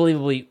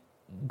unbelievably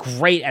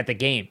great at the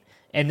game.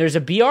 And there's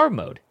a BR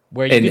mode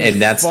where you and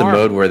that's farm. The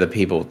mode where the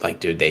people like,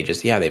 dude, they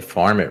just they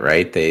farm it,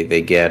 right?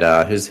 They get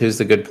who's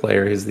the good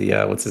player? Who's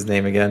the what's his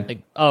name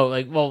again?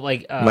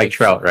 Mike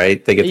Trout,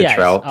 right? They get the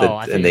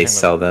Trout and they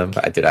sell them.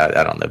 I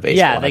don't know baseball.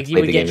 Yeah, like you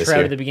would get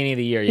Trout at the beginning of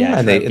the year. Yeah,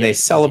 and they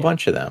sell a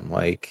bunch of them.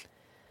 Like,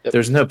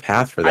 there's no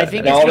path for that. I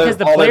think it's because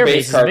the player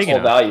base isn't big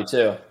enough. Value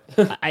too.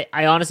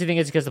 I honestly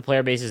think it's because the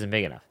player base isn't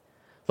big enough.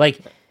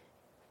 Like,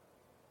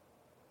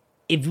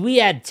 if we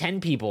had 10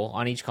 people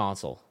on each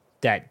console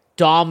that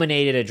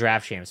dominated a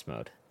Draft Champs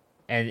mode,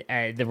 and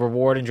the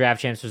reward in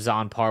Draft Champs was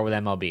on par with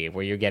MLB,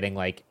 where you're getting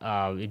like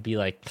it'd be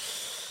like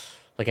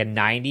a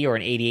 90 or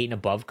an 88 and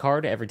above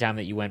card every time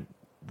that you went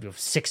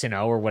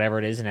 6-0 or whatever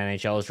it is in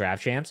NHL's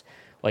Draft Champs.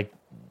 Like,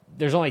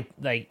 there's only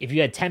like, if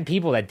you had 10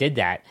 people that did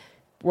that,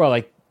 well,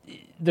 like,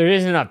 there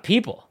isn't enough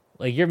people.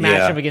 Like, you're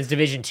matched up against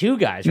Division 2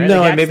 guys, right?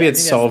 No, like, and maybe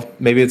it's solved.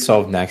 Maybe it's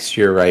solved next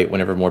year, right?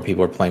 Whenever more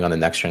people are playing on the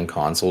next gen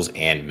consoles,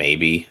 and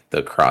maybe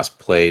the cross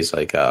plays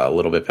like a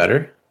little bit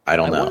better. I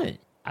don't know.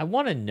 I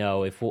want to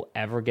know if we'll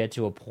ever get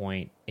to a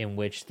point in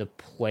which the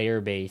player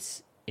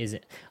base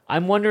isn't.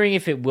 I'm wondering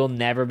if it will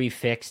never be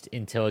fixed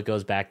until it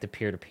goes back to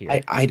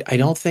peer-to-peer. I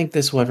don't think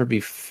this will ever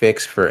be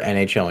fixed for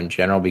NHL in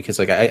general, because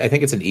like I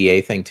think it's an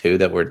EA thing too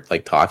that we're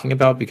like talking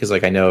about, because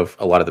like I know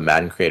a lot of the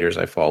Madden creators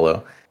I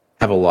follow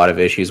have a lot of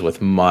issues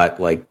with MUT.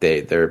 Like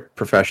they're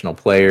professional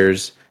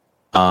players.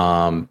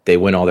 They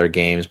win all their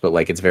games, but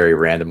like it's very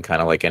random,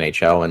 kind of like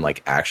NHL, and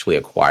like actually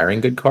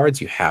acquiring good cards,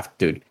 you have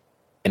to.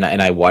 And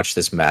I watched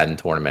this Madden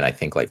tournament, I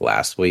think like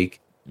last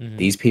week. Mm-hmm.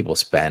 These people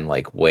spend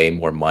like way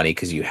more money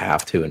because you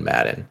have to in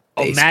Madden.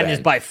 Madden is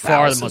by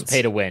far the most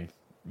pay to win.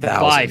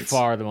 By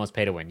far the most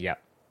pay to win.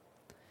 Yep.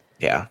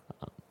 Yeah.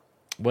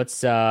 What's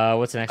the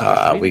next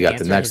question? We got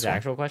the next one.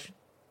 Actual question?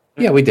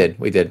 Yeah, we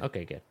did.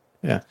 Okay, good.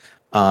 Yeah.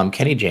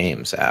 Kenny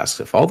James asks,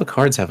 if all the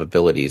cards have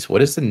abilities,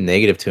 what is the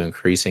negative to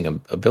increasing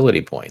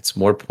ability points?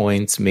 More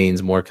points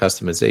means more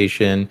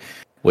customization,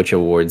 which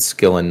awards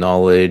skill and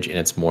knowledge, and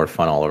it's more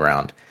fun all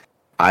around.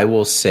 I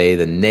will say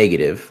the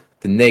negative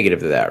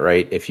to that,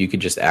 right? If you could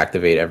just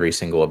activate every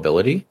single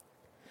ability,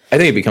 I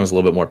think it becomes a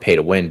little bit more pay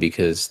to win,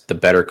 because the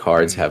better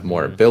cards have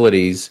more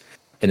abilities.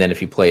 And then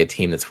if you play a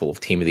team that's full of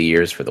Team of the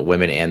Years for the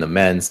women and the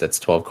men's, that's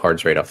 12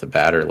 cards right off the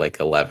bat, or like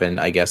 11,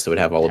 I guess, that would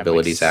have all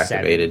abilities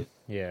activated.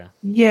 Yeah.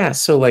 Yeah.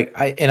 So like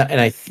I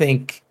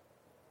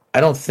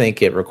don't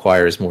think it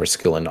requires more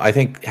skill, and I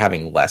think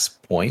having less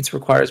points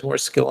requires more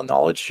skill and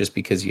knowledge, just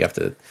because you have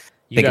to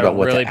think about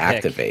what to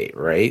activate,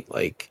 right?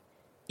 Like,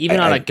 even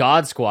on a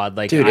God Squad,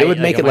 like, dude, it would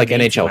make it like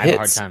NHL hits.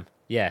 Hard time.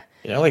 Yeah,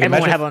 like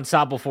everyone would have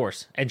Unstoppable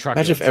Force and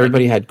Truculence. Imagine if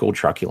everybody had Gold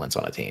Truculence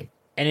on a team,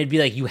 and it'd be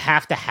like you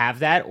have to have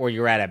that, or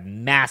you're at a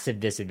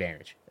massive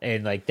disadvantage.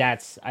 And like I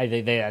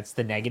think that's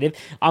the negative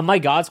on my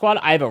God Squad.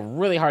 I have a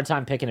really hard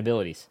time picking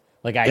abilities.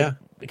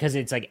 Because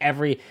it's like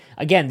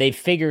again, they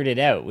figured it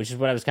out, which is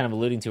what I was kind of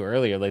alluding to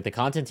earlier. Like, the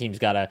content team's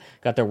got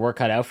their work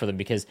cut out for them,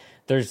 because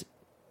there's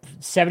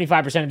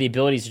 75% of the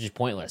abilities are just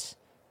pointless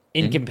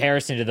in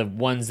comparison to the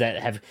ones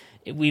that have.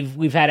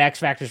 We've had X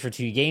Factors for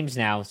 2 games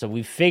now, so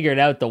we've figured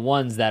out the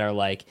ones that are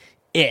like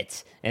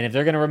it. And if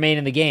they're going to remain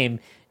in the game,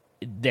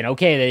 then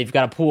okay, they've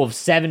got a pool of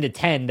 7 to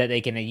 10 that they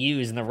can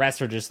use, and the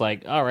rest are just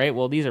like, all right,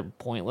 well, these are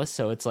pointless,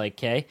 so it's like,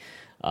 okay.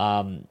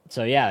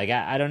 So yeah, like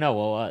I don't know.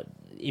 Well,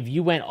 if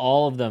you went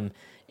all of them,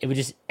 it would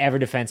just every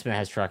defenseman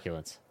has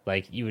Truculence.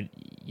 Like, you'd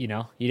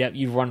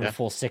run the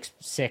full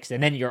 6-6,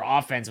 and then your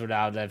offense would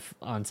have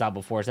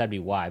Ensemble Force. That'd be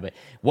why. But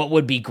what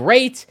would be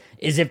great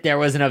is if there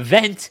was an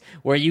event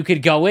where you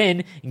could go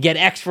in and get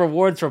extra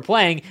rewards for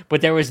playing,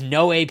 but there was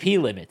no AP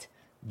limit.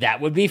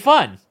 That would be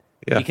fun,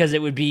 because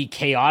it would be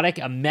chaotic,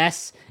 a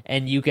mess,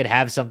 and you could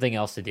have something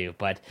else to do.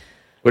 But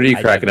what are you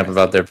cracking up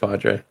about there,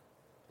 Padre?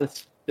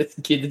 This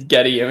kid's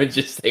Getty image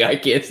just saying, I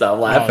can't stop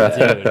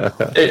laughing.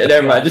 Oh,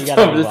 Never mind. Just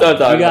don't talk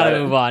about it. We gotta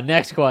move on.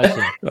 Next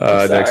question.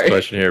 Next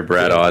question here,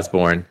 Brad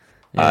Osborne.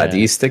 Do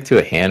you stick to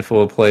a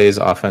handful of plays,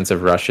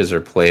 offensive rushes,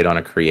 or played on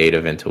a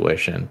creative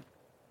intuition?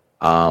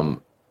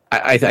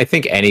 I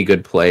think any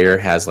good player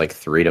has like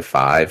 3 to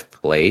 5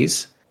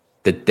 plays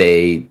that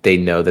they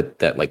know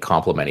that like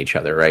complement each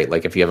other, right?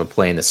 Like, if you have a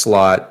play in the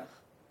slot,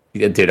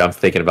 dude, I'm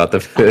thinking about the.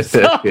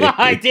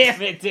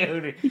 Damn it,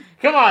 dude!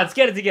 Come on, let's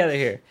get it together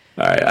here.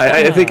 All right,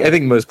 I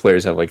think most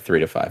players have like 3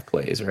 to 5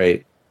 plays,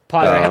 right?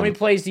 Padre, how many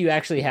plays do you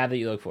actually have that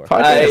you look for?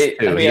 I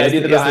do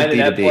the behind the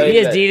net play. He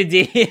has D to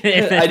D.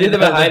 I do the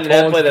behind the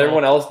net play that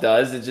everyone else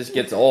does. It just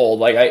gets old.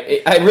 Like,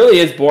 I really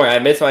is boring. I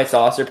miss my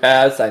saucer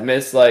pass. I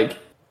miss like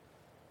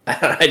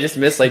I just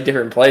miss like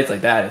different plays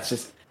like that.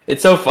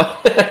 It's so fun.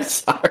 I'm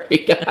sorry,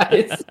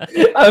 guys.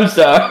 I'm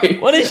sorry.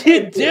 What did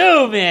you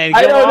do, man?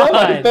 I don't know.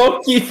 on. My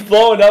phone keeps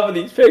blowing up in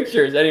these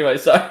pictures. Anyway,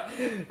 sorry.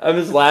 I'm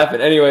just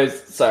laughing.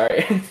 Anyways,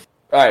 sorry.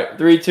 All right,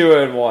 3, 2,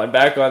 and 1.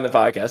 Back on the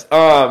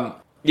podcast.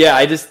 Yeah,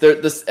 I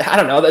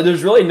don't know.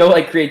 There's really no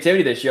like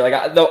creativity this year. Like,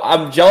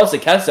 I'm jealous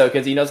of Kesso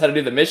because he knows how to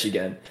do the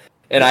Michigan,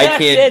 and I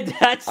can't.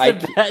 That's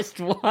the best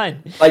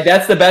one. Like,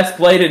 that's the best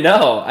play to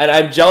know, and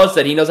I'm jealous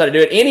that he knows how to do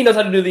it, and he knows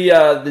how to do the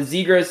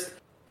Zegras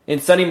and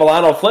Sonny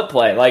Milano flip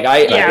play. Like,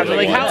 but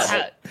like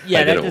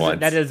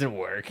that doesn't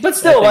work. But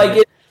still,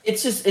 like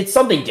it's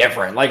something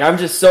different. Like, I'm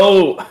just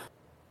so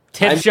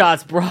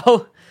shots,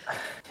 bro.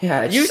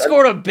 Yeah, you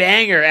scored a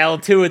banger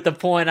L2 at the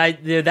point. I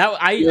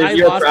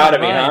lost proud my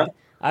of me, mind. huh?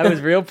 I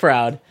was real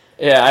proud.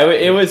 Yeah,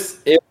 it was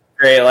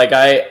great. Like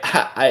I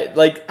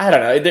don't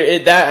know.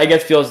 That I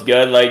guess feels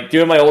good. Like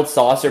doing my old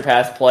saucer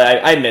pass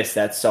play. I miss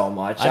that so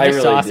much. I miss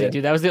really saucing, did.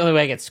 dude. That was the only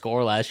way I could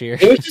score last year.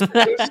 It was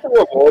just a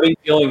rewarding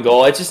feeling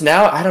goal. It's just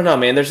now I don't know,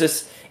 man. There's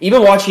this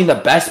even watching the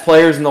best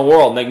players in the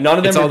world. Like none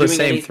of them. It's are all the doing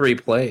same anything. 3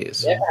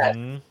 plays. Yeah.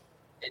 Mm-hmm.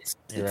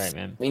 You're right,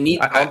 man. We need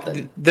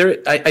something.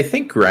 I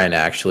think Gren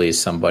actually is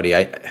somebody.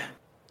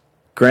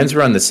 Gren's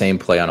run the same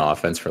play on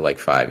offense for like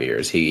 5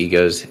 years. He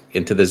goes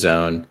into the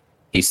zone.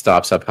 He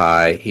stops up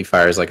high. He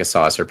fires like a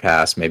saucer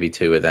pass, maybe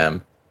 2 of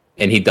them.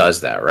 And he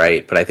does that,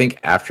 right? But I think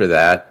after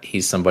that,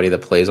 he's somebody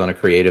that plays on a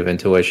creative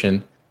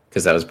intuition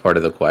because that was part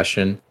of the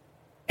question.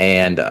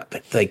 And,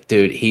 like,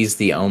 dude, he's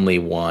the only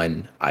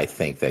one I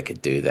think that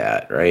could do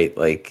that, right?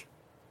 Like,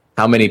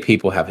 how many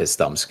people have his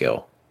thumb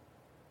skill?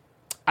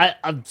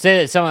 I'm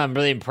saying that someone I'm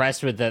really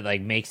impressed with that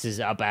like makes this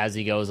up as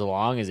he goes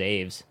along is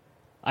Aves.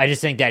 I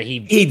just think that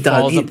he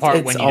falls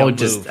apart when you don't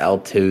move. It's all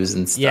just L2s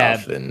and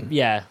stuff.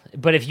 Yeah.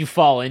 But if you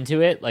fall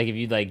into it, like if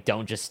you like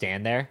don't just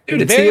stand there,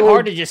 dude, it's very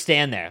hard to just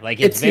stand there. Like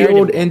it's very the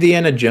old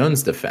Indiana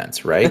Jones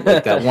defense, right?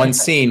 Like that one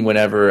scene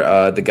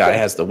whenever the guy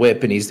has the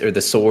whip and or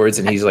the swords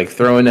and he's like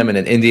throwing them, and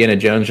then Indiana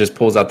Jones just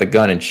pulls out the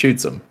gun and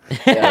shoots him.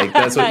 Yeah, like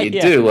that's what you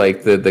do.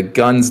 Like the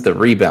gun's the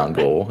rebound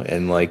goal,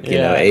 and like you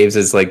know, Aves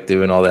is like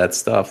doing all that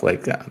stuff.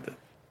 Like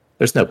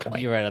there's no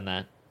point. You're right on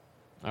that.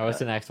 All right, what's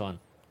the next one?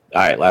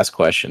 All right, last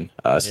question.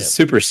 It's a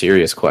super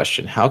serious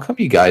question. How come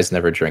you guys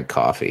never drink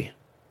coffee?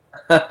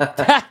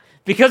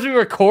 Because we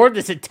record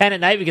this at 10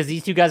 at night because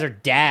these two guys are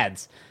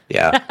dads.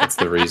 Yeah, that's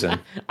the reason.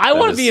 I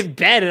want to be in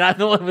bed and I'm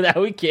the one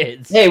without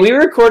kids. Hey, we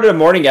recorded a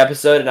morning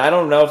episode and I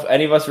don't know if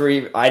any of us were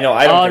even... I know,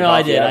 I don't drink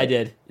coffee. I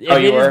did. Oh,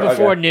 if it is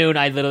before noon,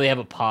 I literally have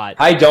a pot.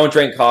 I don't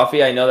drink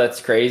coffee. I know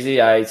that's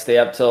crazy. I stay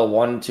up till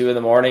 1, 2 in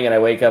the morning and I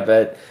wake up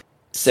at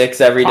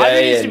 6 every day.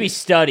 Coffee needs to be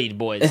studied,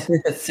 boys.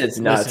 it's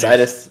nuts.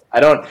 I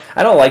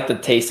don't like the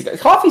taste of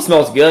coffee.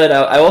 Smells good.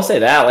 I will say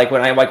that. Like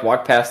when I like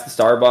walk past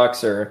the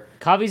Starbucks or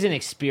coffee's an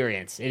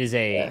experience. It is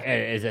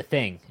a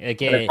thing.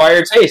 Like an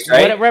acquired taste,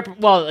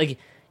 right?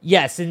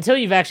 Yes. Until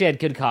you've actually had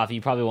good coffee,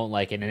 you probably won't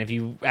like it. And if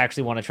you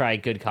actually want to try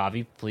good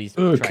coffee, please.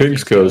 Try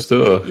King's Coast.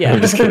 Yeah,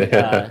 I'm just kidding.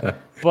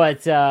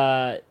 But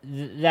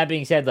that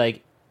being said,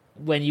 like.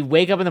 When you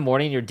wake up in the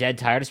morning and you're dead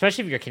tired,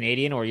 especially if you're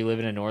Canadian or you live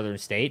in a northern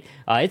state,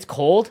 it's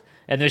cold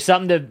and there's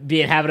something to be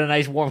having a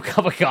nice warm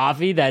cup of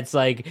coffee. That's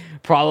like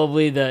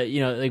probably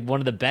like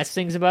one of the best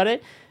things about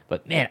it.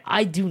 But man,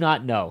 I do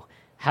not know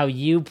how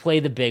you play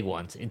the big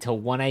ones until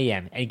 1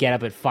 a.m. and get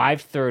up at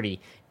 5:30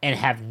 and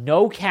have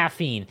no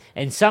caffeine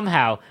and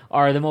somehow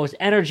are the most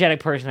energetic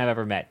person I've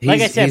ever met.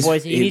 Like I said,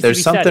 boys, he needs to be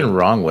there's something studied.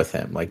 wrong with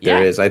him. Like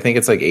there is. I think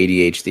it's like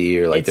ADHD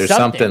or like there's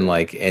something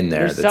like in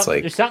there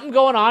there's something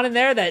going on in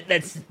there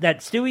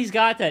that Stewie's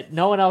got that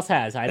no one else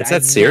has. It's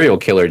that serial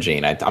killer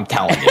gene. I'm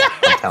telling you.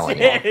 I'm telling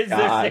you. It is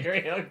the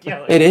serial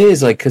killer. It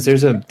is like because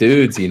there's some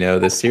dudes,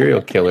 the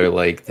serial killer.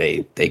 Like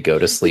they go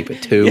to sleep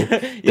at 2.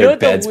 Their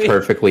bed's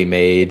perfectly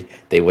made.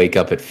 They wake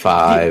up at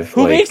 5.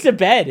 Who makes the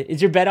bed? Is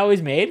your bed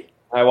always made?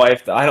 My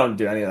wife, I don't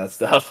do any of that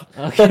stuff.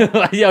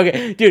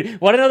 Okay. Dude,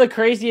 want to know the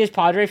craziest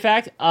Padre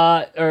fact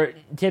or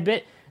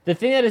tidbit? The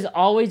thing that has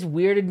always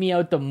weirded me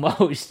out the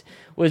most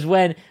was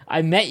when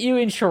I met you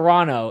in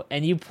Toronto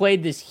and you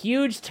played this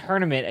huge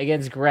tournament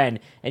against Gren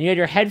and you had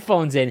your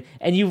headphones in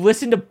and you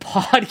listened to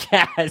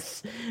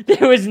podcasts.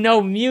 There was no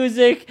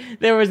music.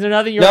 There was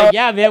nothing. You're like,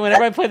 yeah, man,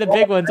 whenever I play the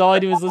big ones, all I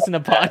do is listen to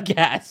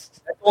podcasts.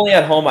 Only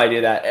at home I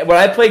do that. When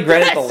I played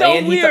Gren at the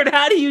LAN, so weird.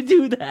 How do you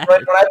do that?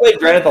 When I played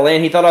Gren at the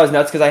LAN, he thought I was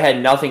nuts because I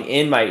had nothing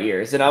in my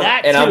ears, and I'm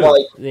like,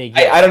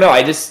 I don't know.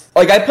 I just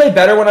like I play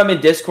better when I'm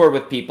in Discord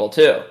with people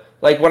too.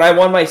 Like when I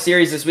won my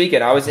series this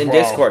weekend, I was in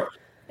Discord,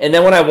 and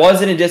then when I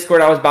wasn't in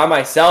Discord, I was by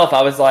myself.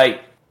 I was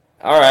like,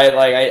 all right,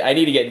 like I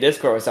need to get in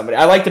Discord with somebody.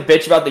 I like to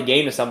bitch about the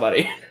game to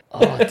somebody.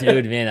 Oh,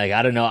 dude, man, like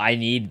I don't know. I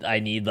need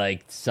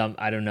like some.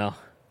 I don't know.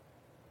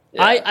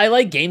 Yeah. I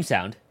like game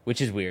sound,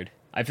 which is weird.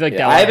 I feel like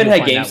that. I haven't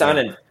had game sound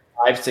in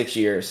 5-6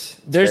 years.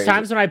 There's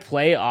times when I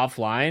play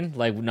offline,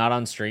 like not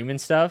on stream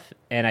and stuff,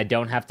 and I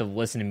don't have to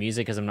listen to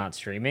music because I'm not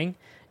streaming,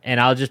 and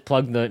I'll just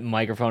plug the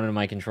microphone into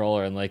my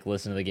controller and like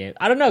listen to the game.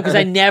 I don't know because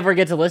I never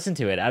get to listen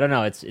to it. I don't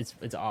know. It's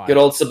odd. Good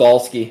old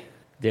Sabalski,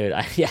 dude.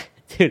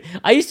 Dude,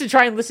 I used to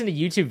try and listen to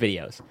YouTube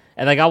videos.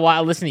 And like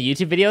I'll listen to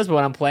YouTube videos, but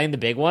when I'm playing the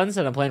big ones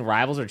and I'm playing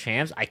Rivals or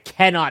Champs, I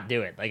cannot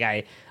do it. Like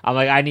I'm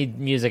like, I need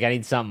music, I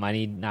need something, I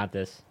need not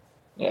this.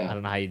 Yeah. I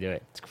don't know how you do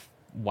it. It's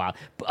wild.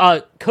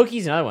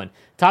 Cookie's another one.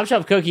 Top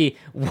Shelf Cookie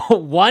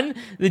won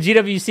the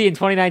GWC in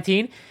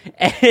 2019.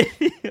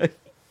 And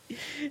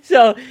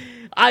so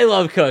I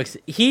love Cooks.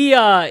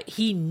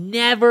 He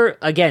never,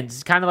 again,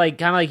 it's kind of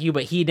like you,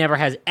 but he never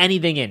has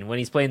anything in when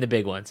he's playing the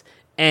big ones.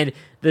 And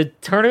the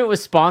tournament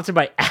was sponsored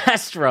by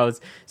Astros,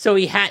 so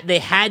they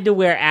had to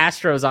wear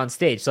Astros on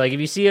stage. So like if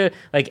you see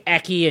like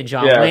Eki and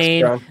John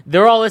Lane,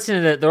 they're all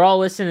listening to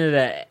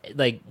the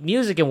like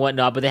music and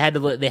whatnot, but they had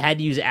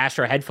to use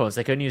Astro headphones.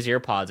 They couldn't use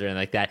earpods or anything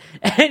like that.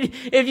 And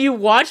if you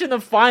watch in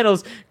the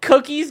finals,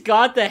 Cookie's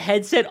got the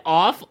headset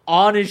off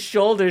on his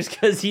shoulders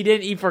because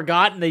he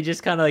forgot, and they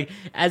just kind of like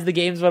as the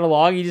games went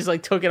along, he just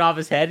like took it off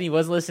his head and he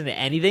wasn't listening to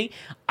anything.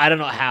 I don't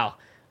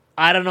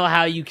know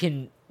how you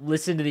can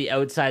listen to the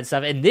outside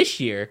stuff. And this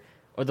year,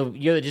 or the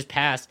year that just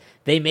passed,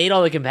 they made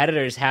all the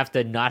competitors have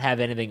to not have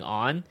anything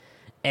on,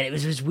 and it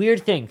was this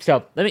weird thing.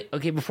 So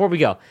before we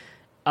go,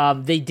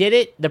 they did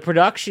it, the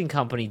production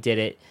company did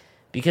it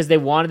because they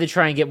wanted to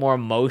try and get more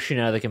emotion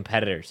out of the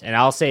competitors. And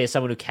I'll say, as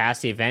someone who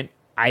cast the event,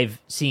 I've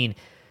seen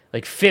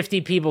like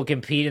 50 people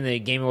compete in the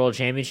Gaming World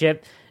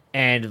Championship,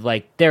 and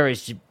like there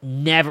is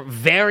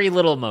very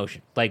little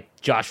emotion. Like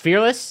Josh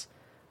Fearless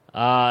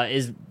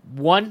is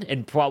one,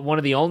 and one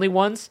of the only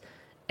ones,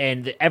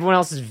 and everyone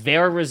else is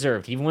very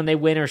reserved, even when they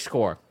win or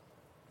score.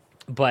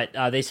 But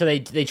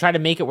they try to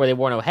make it where they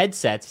wore no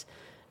headsets,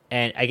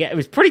 and I guess it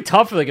was pretty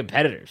tough for the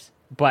competitors.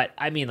 But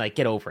I mean, like,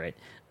 get over it.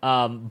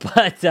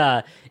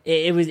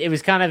 It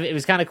was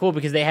kind of cool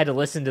because they had to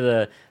listen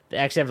to they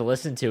actually have to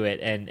listen to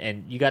it,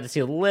 and you got to see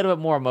a little bit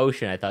more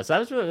emotion, I thought.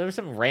 So that was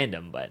something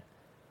random, but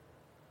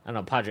I don't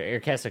know, Padre Air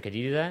Kessler, could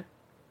you do that?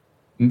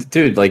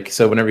 Dude, like,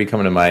 so whenever you come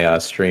into my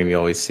stream, you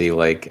always see,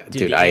 like,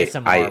 dude,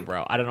 ASMR,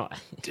 bro. I don't know.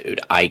 Dude,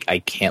 I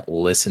can't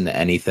listen to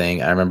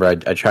anything. I remember I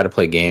try to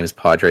play games.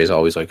 Padre's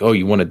always like, oh,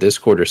 you want a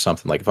Discord or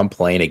something? Like, if I'm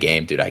playing a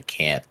game, dude, I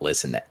can't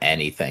listen to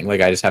anything.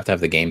 Like, I just have to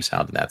have the game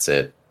sound, and that's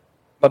it.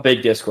 I'm a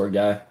big Discord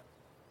guy.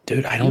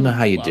 Dude, I don't know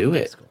how you do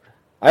it.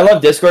 I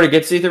love Discord. It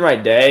gets me through my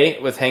day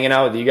with hanging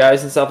out with you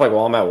guys and stuff, like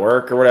while I'm at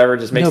work or whatever.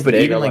 Just makes but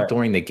even like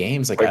during the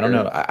games, like, I don't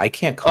know. I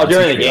can't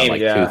concentrate on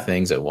like two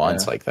things at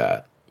once like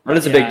that. I'm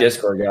just a big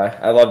Discord guy.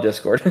 I love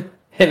Discord.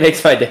 It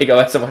makes my day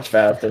go so much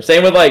faster.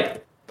 Same with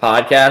like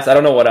podcasts. I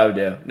don't know what I would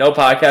do. No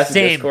podcast.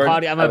 Same.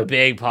 Discord. I'm a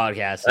big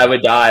podcaster. I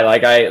would die.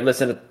 Like, I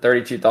listen to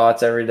 32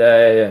 Thoughts every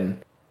day, and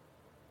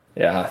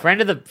friend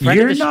of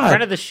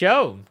the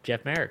show,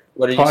 Jeff Merrick.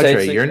 What did you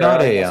say? You're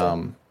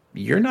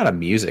not a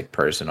music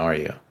person, are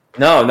you?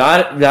 No,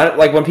 not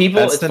like when people.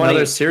 That's it's another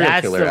funny.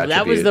 serial killer.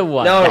 That was the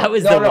one. No, that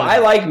was the one. I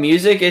like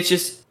music. It's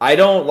just I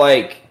don't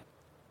like.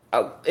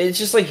 It's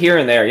just like here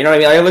and there. You know what I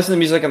mean? I listen to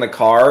music in the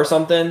car or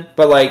something,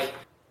 but like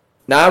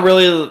not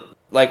really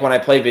like when I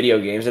play video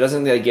games. It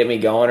doesn't like get me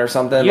going or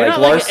something. You're like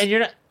not Larson,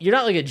 and you're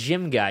not like a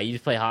gym guy. You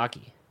just play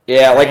hockey.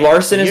 Yeah, like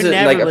Larson is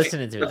like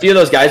a few of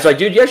those guys are like,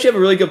 dude, you actually have a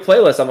really good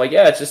playlist. I'm like,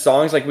 yeah, it's just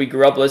songs like we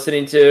grew up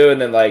listening to,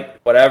 and then like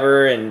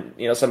whatever, and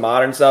you know, some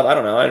modern stuff. I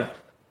don't know.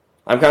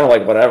 I'm kind of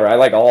like whatever. I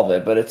like all of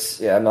it, but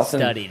it's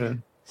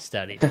nothing.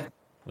 Studied.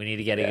 We need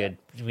to get a good.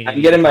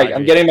 I'm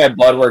getting my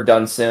blood work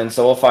done soon,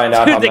 so we'll find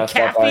out. Dude, how the messed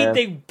up I caffeine am.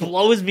 thing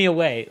blows me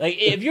away. Like,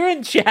 if you're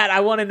in chat, I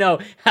want to know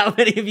how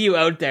many of you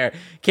out there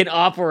can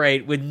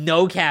operate with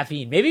no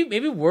caffeine.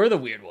 Maybe we're the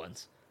weird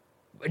ones.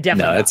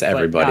 Definitely, no, it's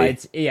everybody.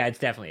 It's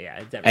definitely.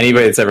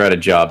 Anybody that's ever had a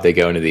job, they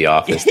go into the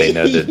office, they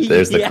know that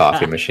there's the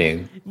coffee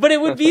machine. But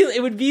it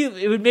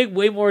would make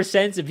way more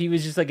sense if he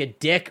was just like a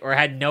dick or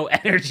had no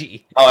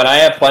energy. Oh, and I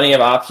have plenty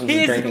of options. He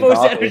of is the drinking most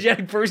coffee.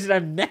 energetic person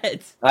I've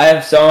met. I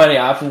have so many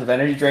options of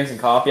energy drinks and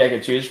coffee I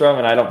could choose from,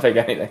 and I don't pick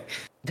anything.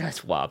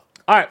 That's wild.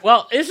 All right,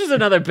 well, this was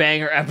another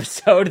banger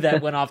episode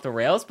that went off the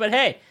rails, but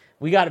hey,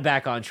 we got it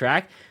back on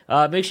track.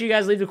 Make sure you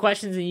guys leave the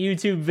questions in the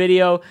YouTube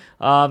video,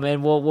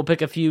 and we'll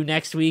pick a few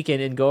next week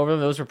and go over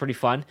them. Those were pretty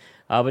fun.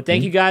 But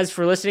thank you guys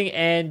for listening,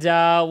 and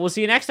we'll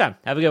see you next time.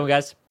 Have a good one,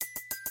 guys.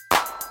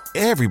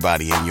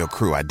 Everybody in your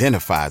crew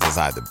identifies as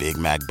either Big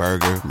Mac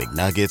Burger,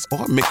 McNuggets,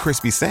 or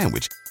McCrispy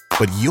Sandwich.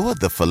 But you're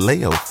the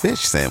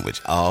Filet-O-Fish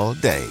Sandwich all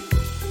day.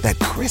 That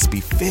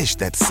crispy fish,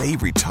 that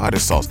savory tartar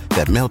sauce,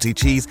 that melty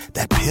cheese,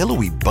 that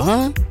pillowy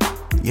bun.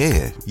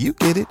 Yeah, you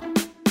get it.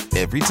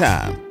 Every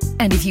time.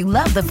 And if you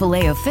love the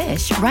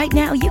Filet-O-Fish, right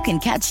now you can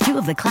catch two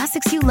of the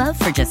classics you love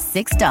for just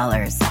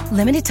 $6.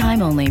 Limited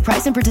time only.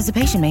 Price and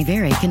participation may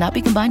vary. Cannot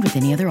be combined with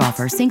any other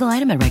offer. Single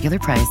item at regular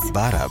price.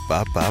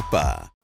 Ba-da-ba-ba-ba.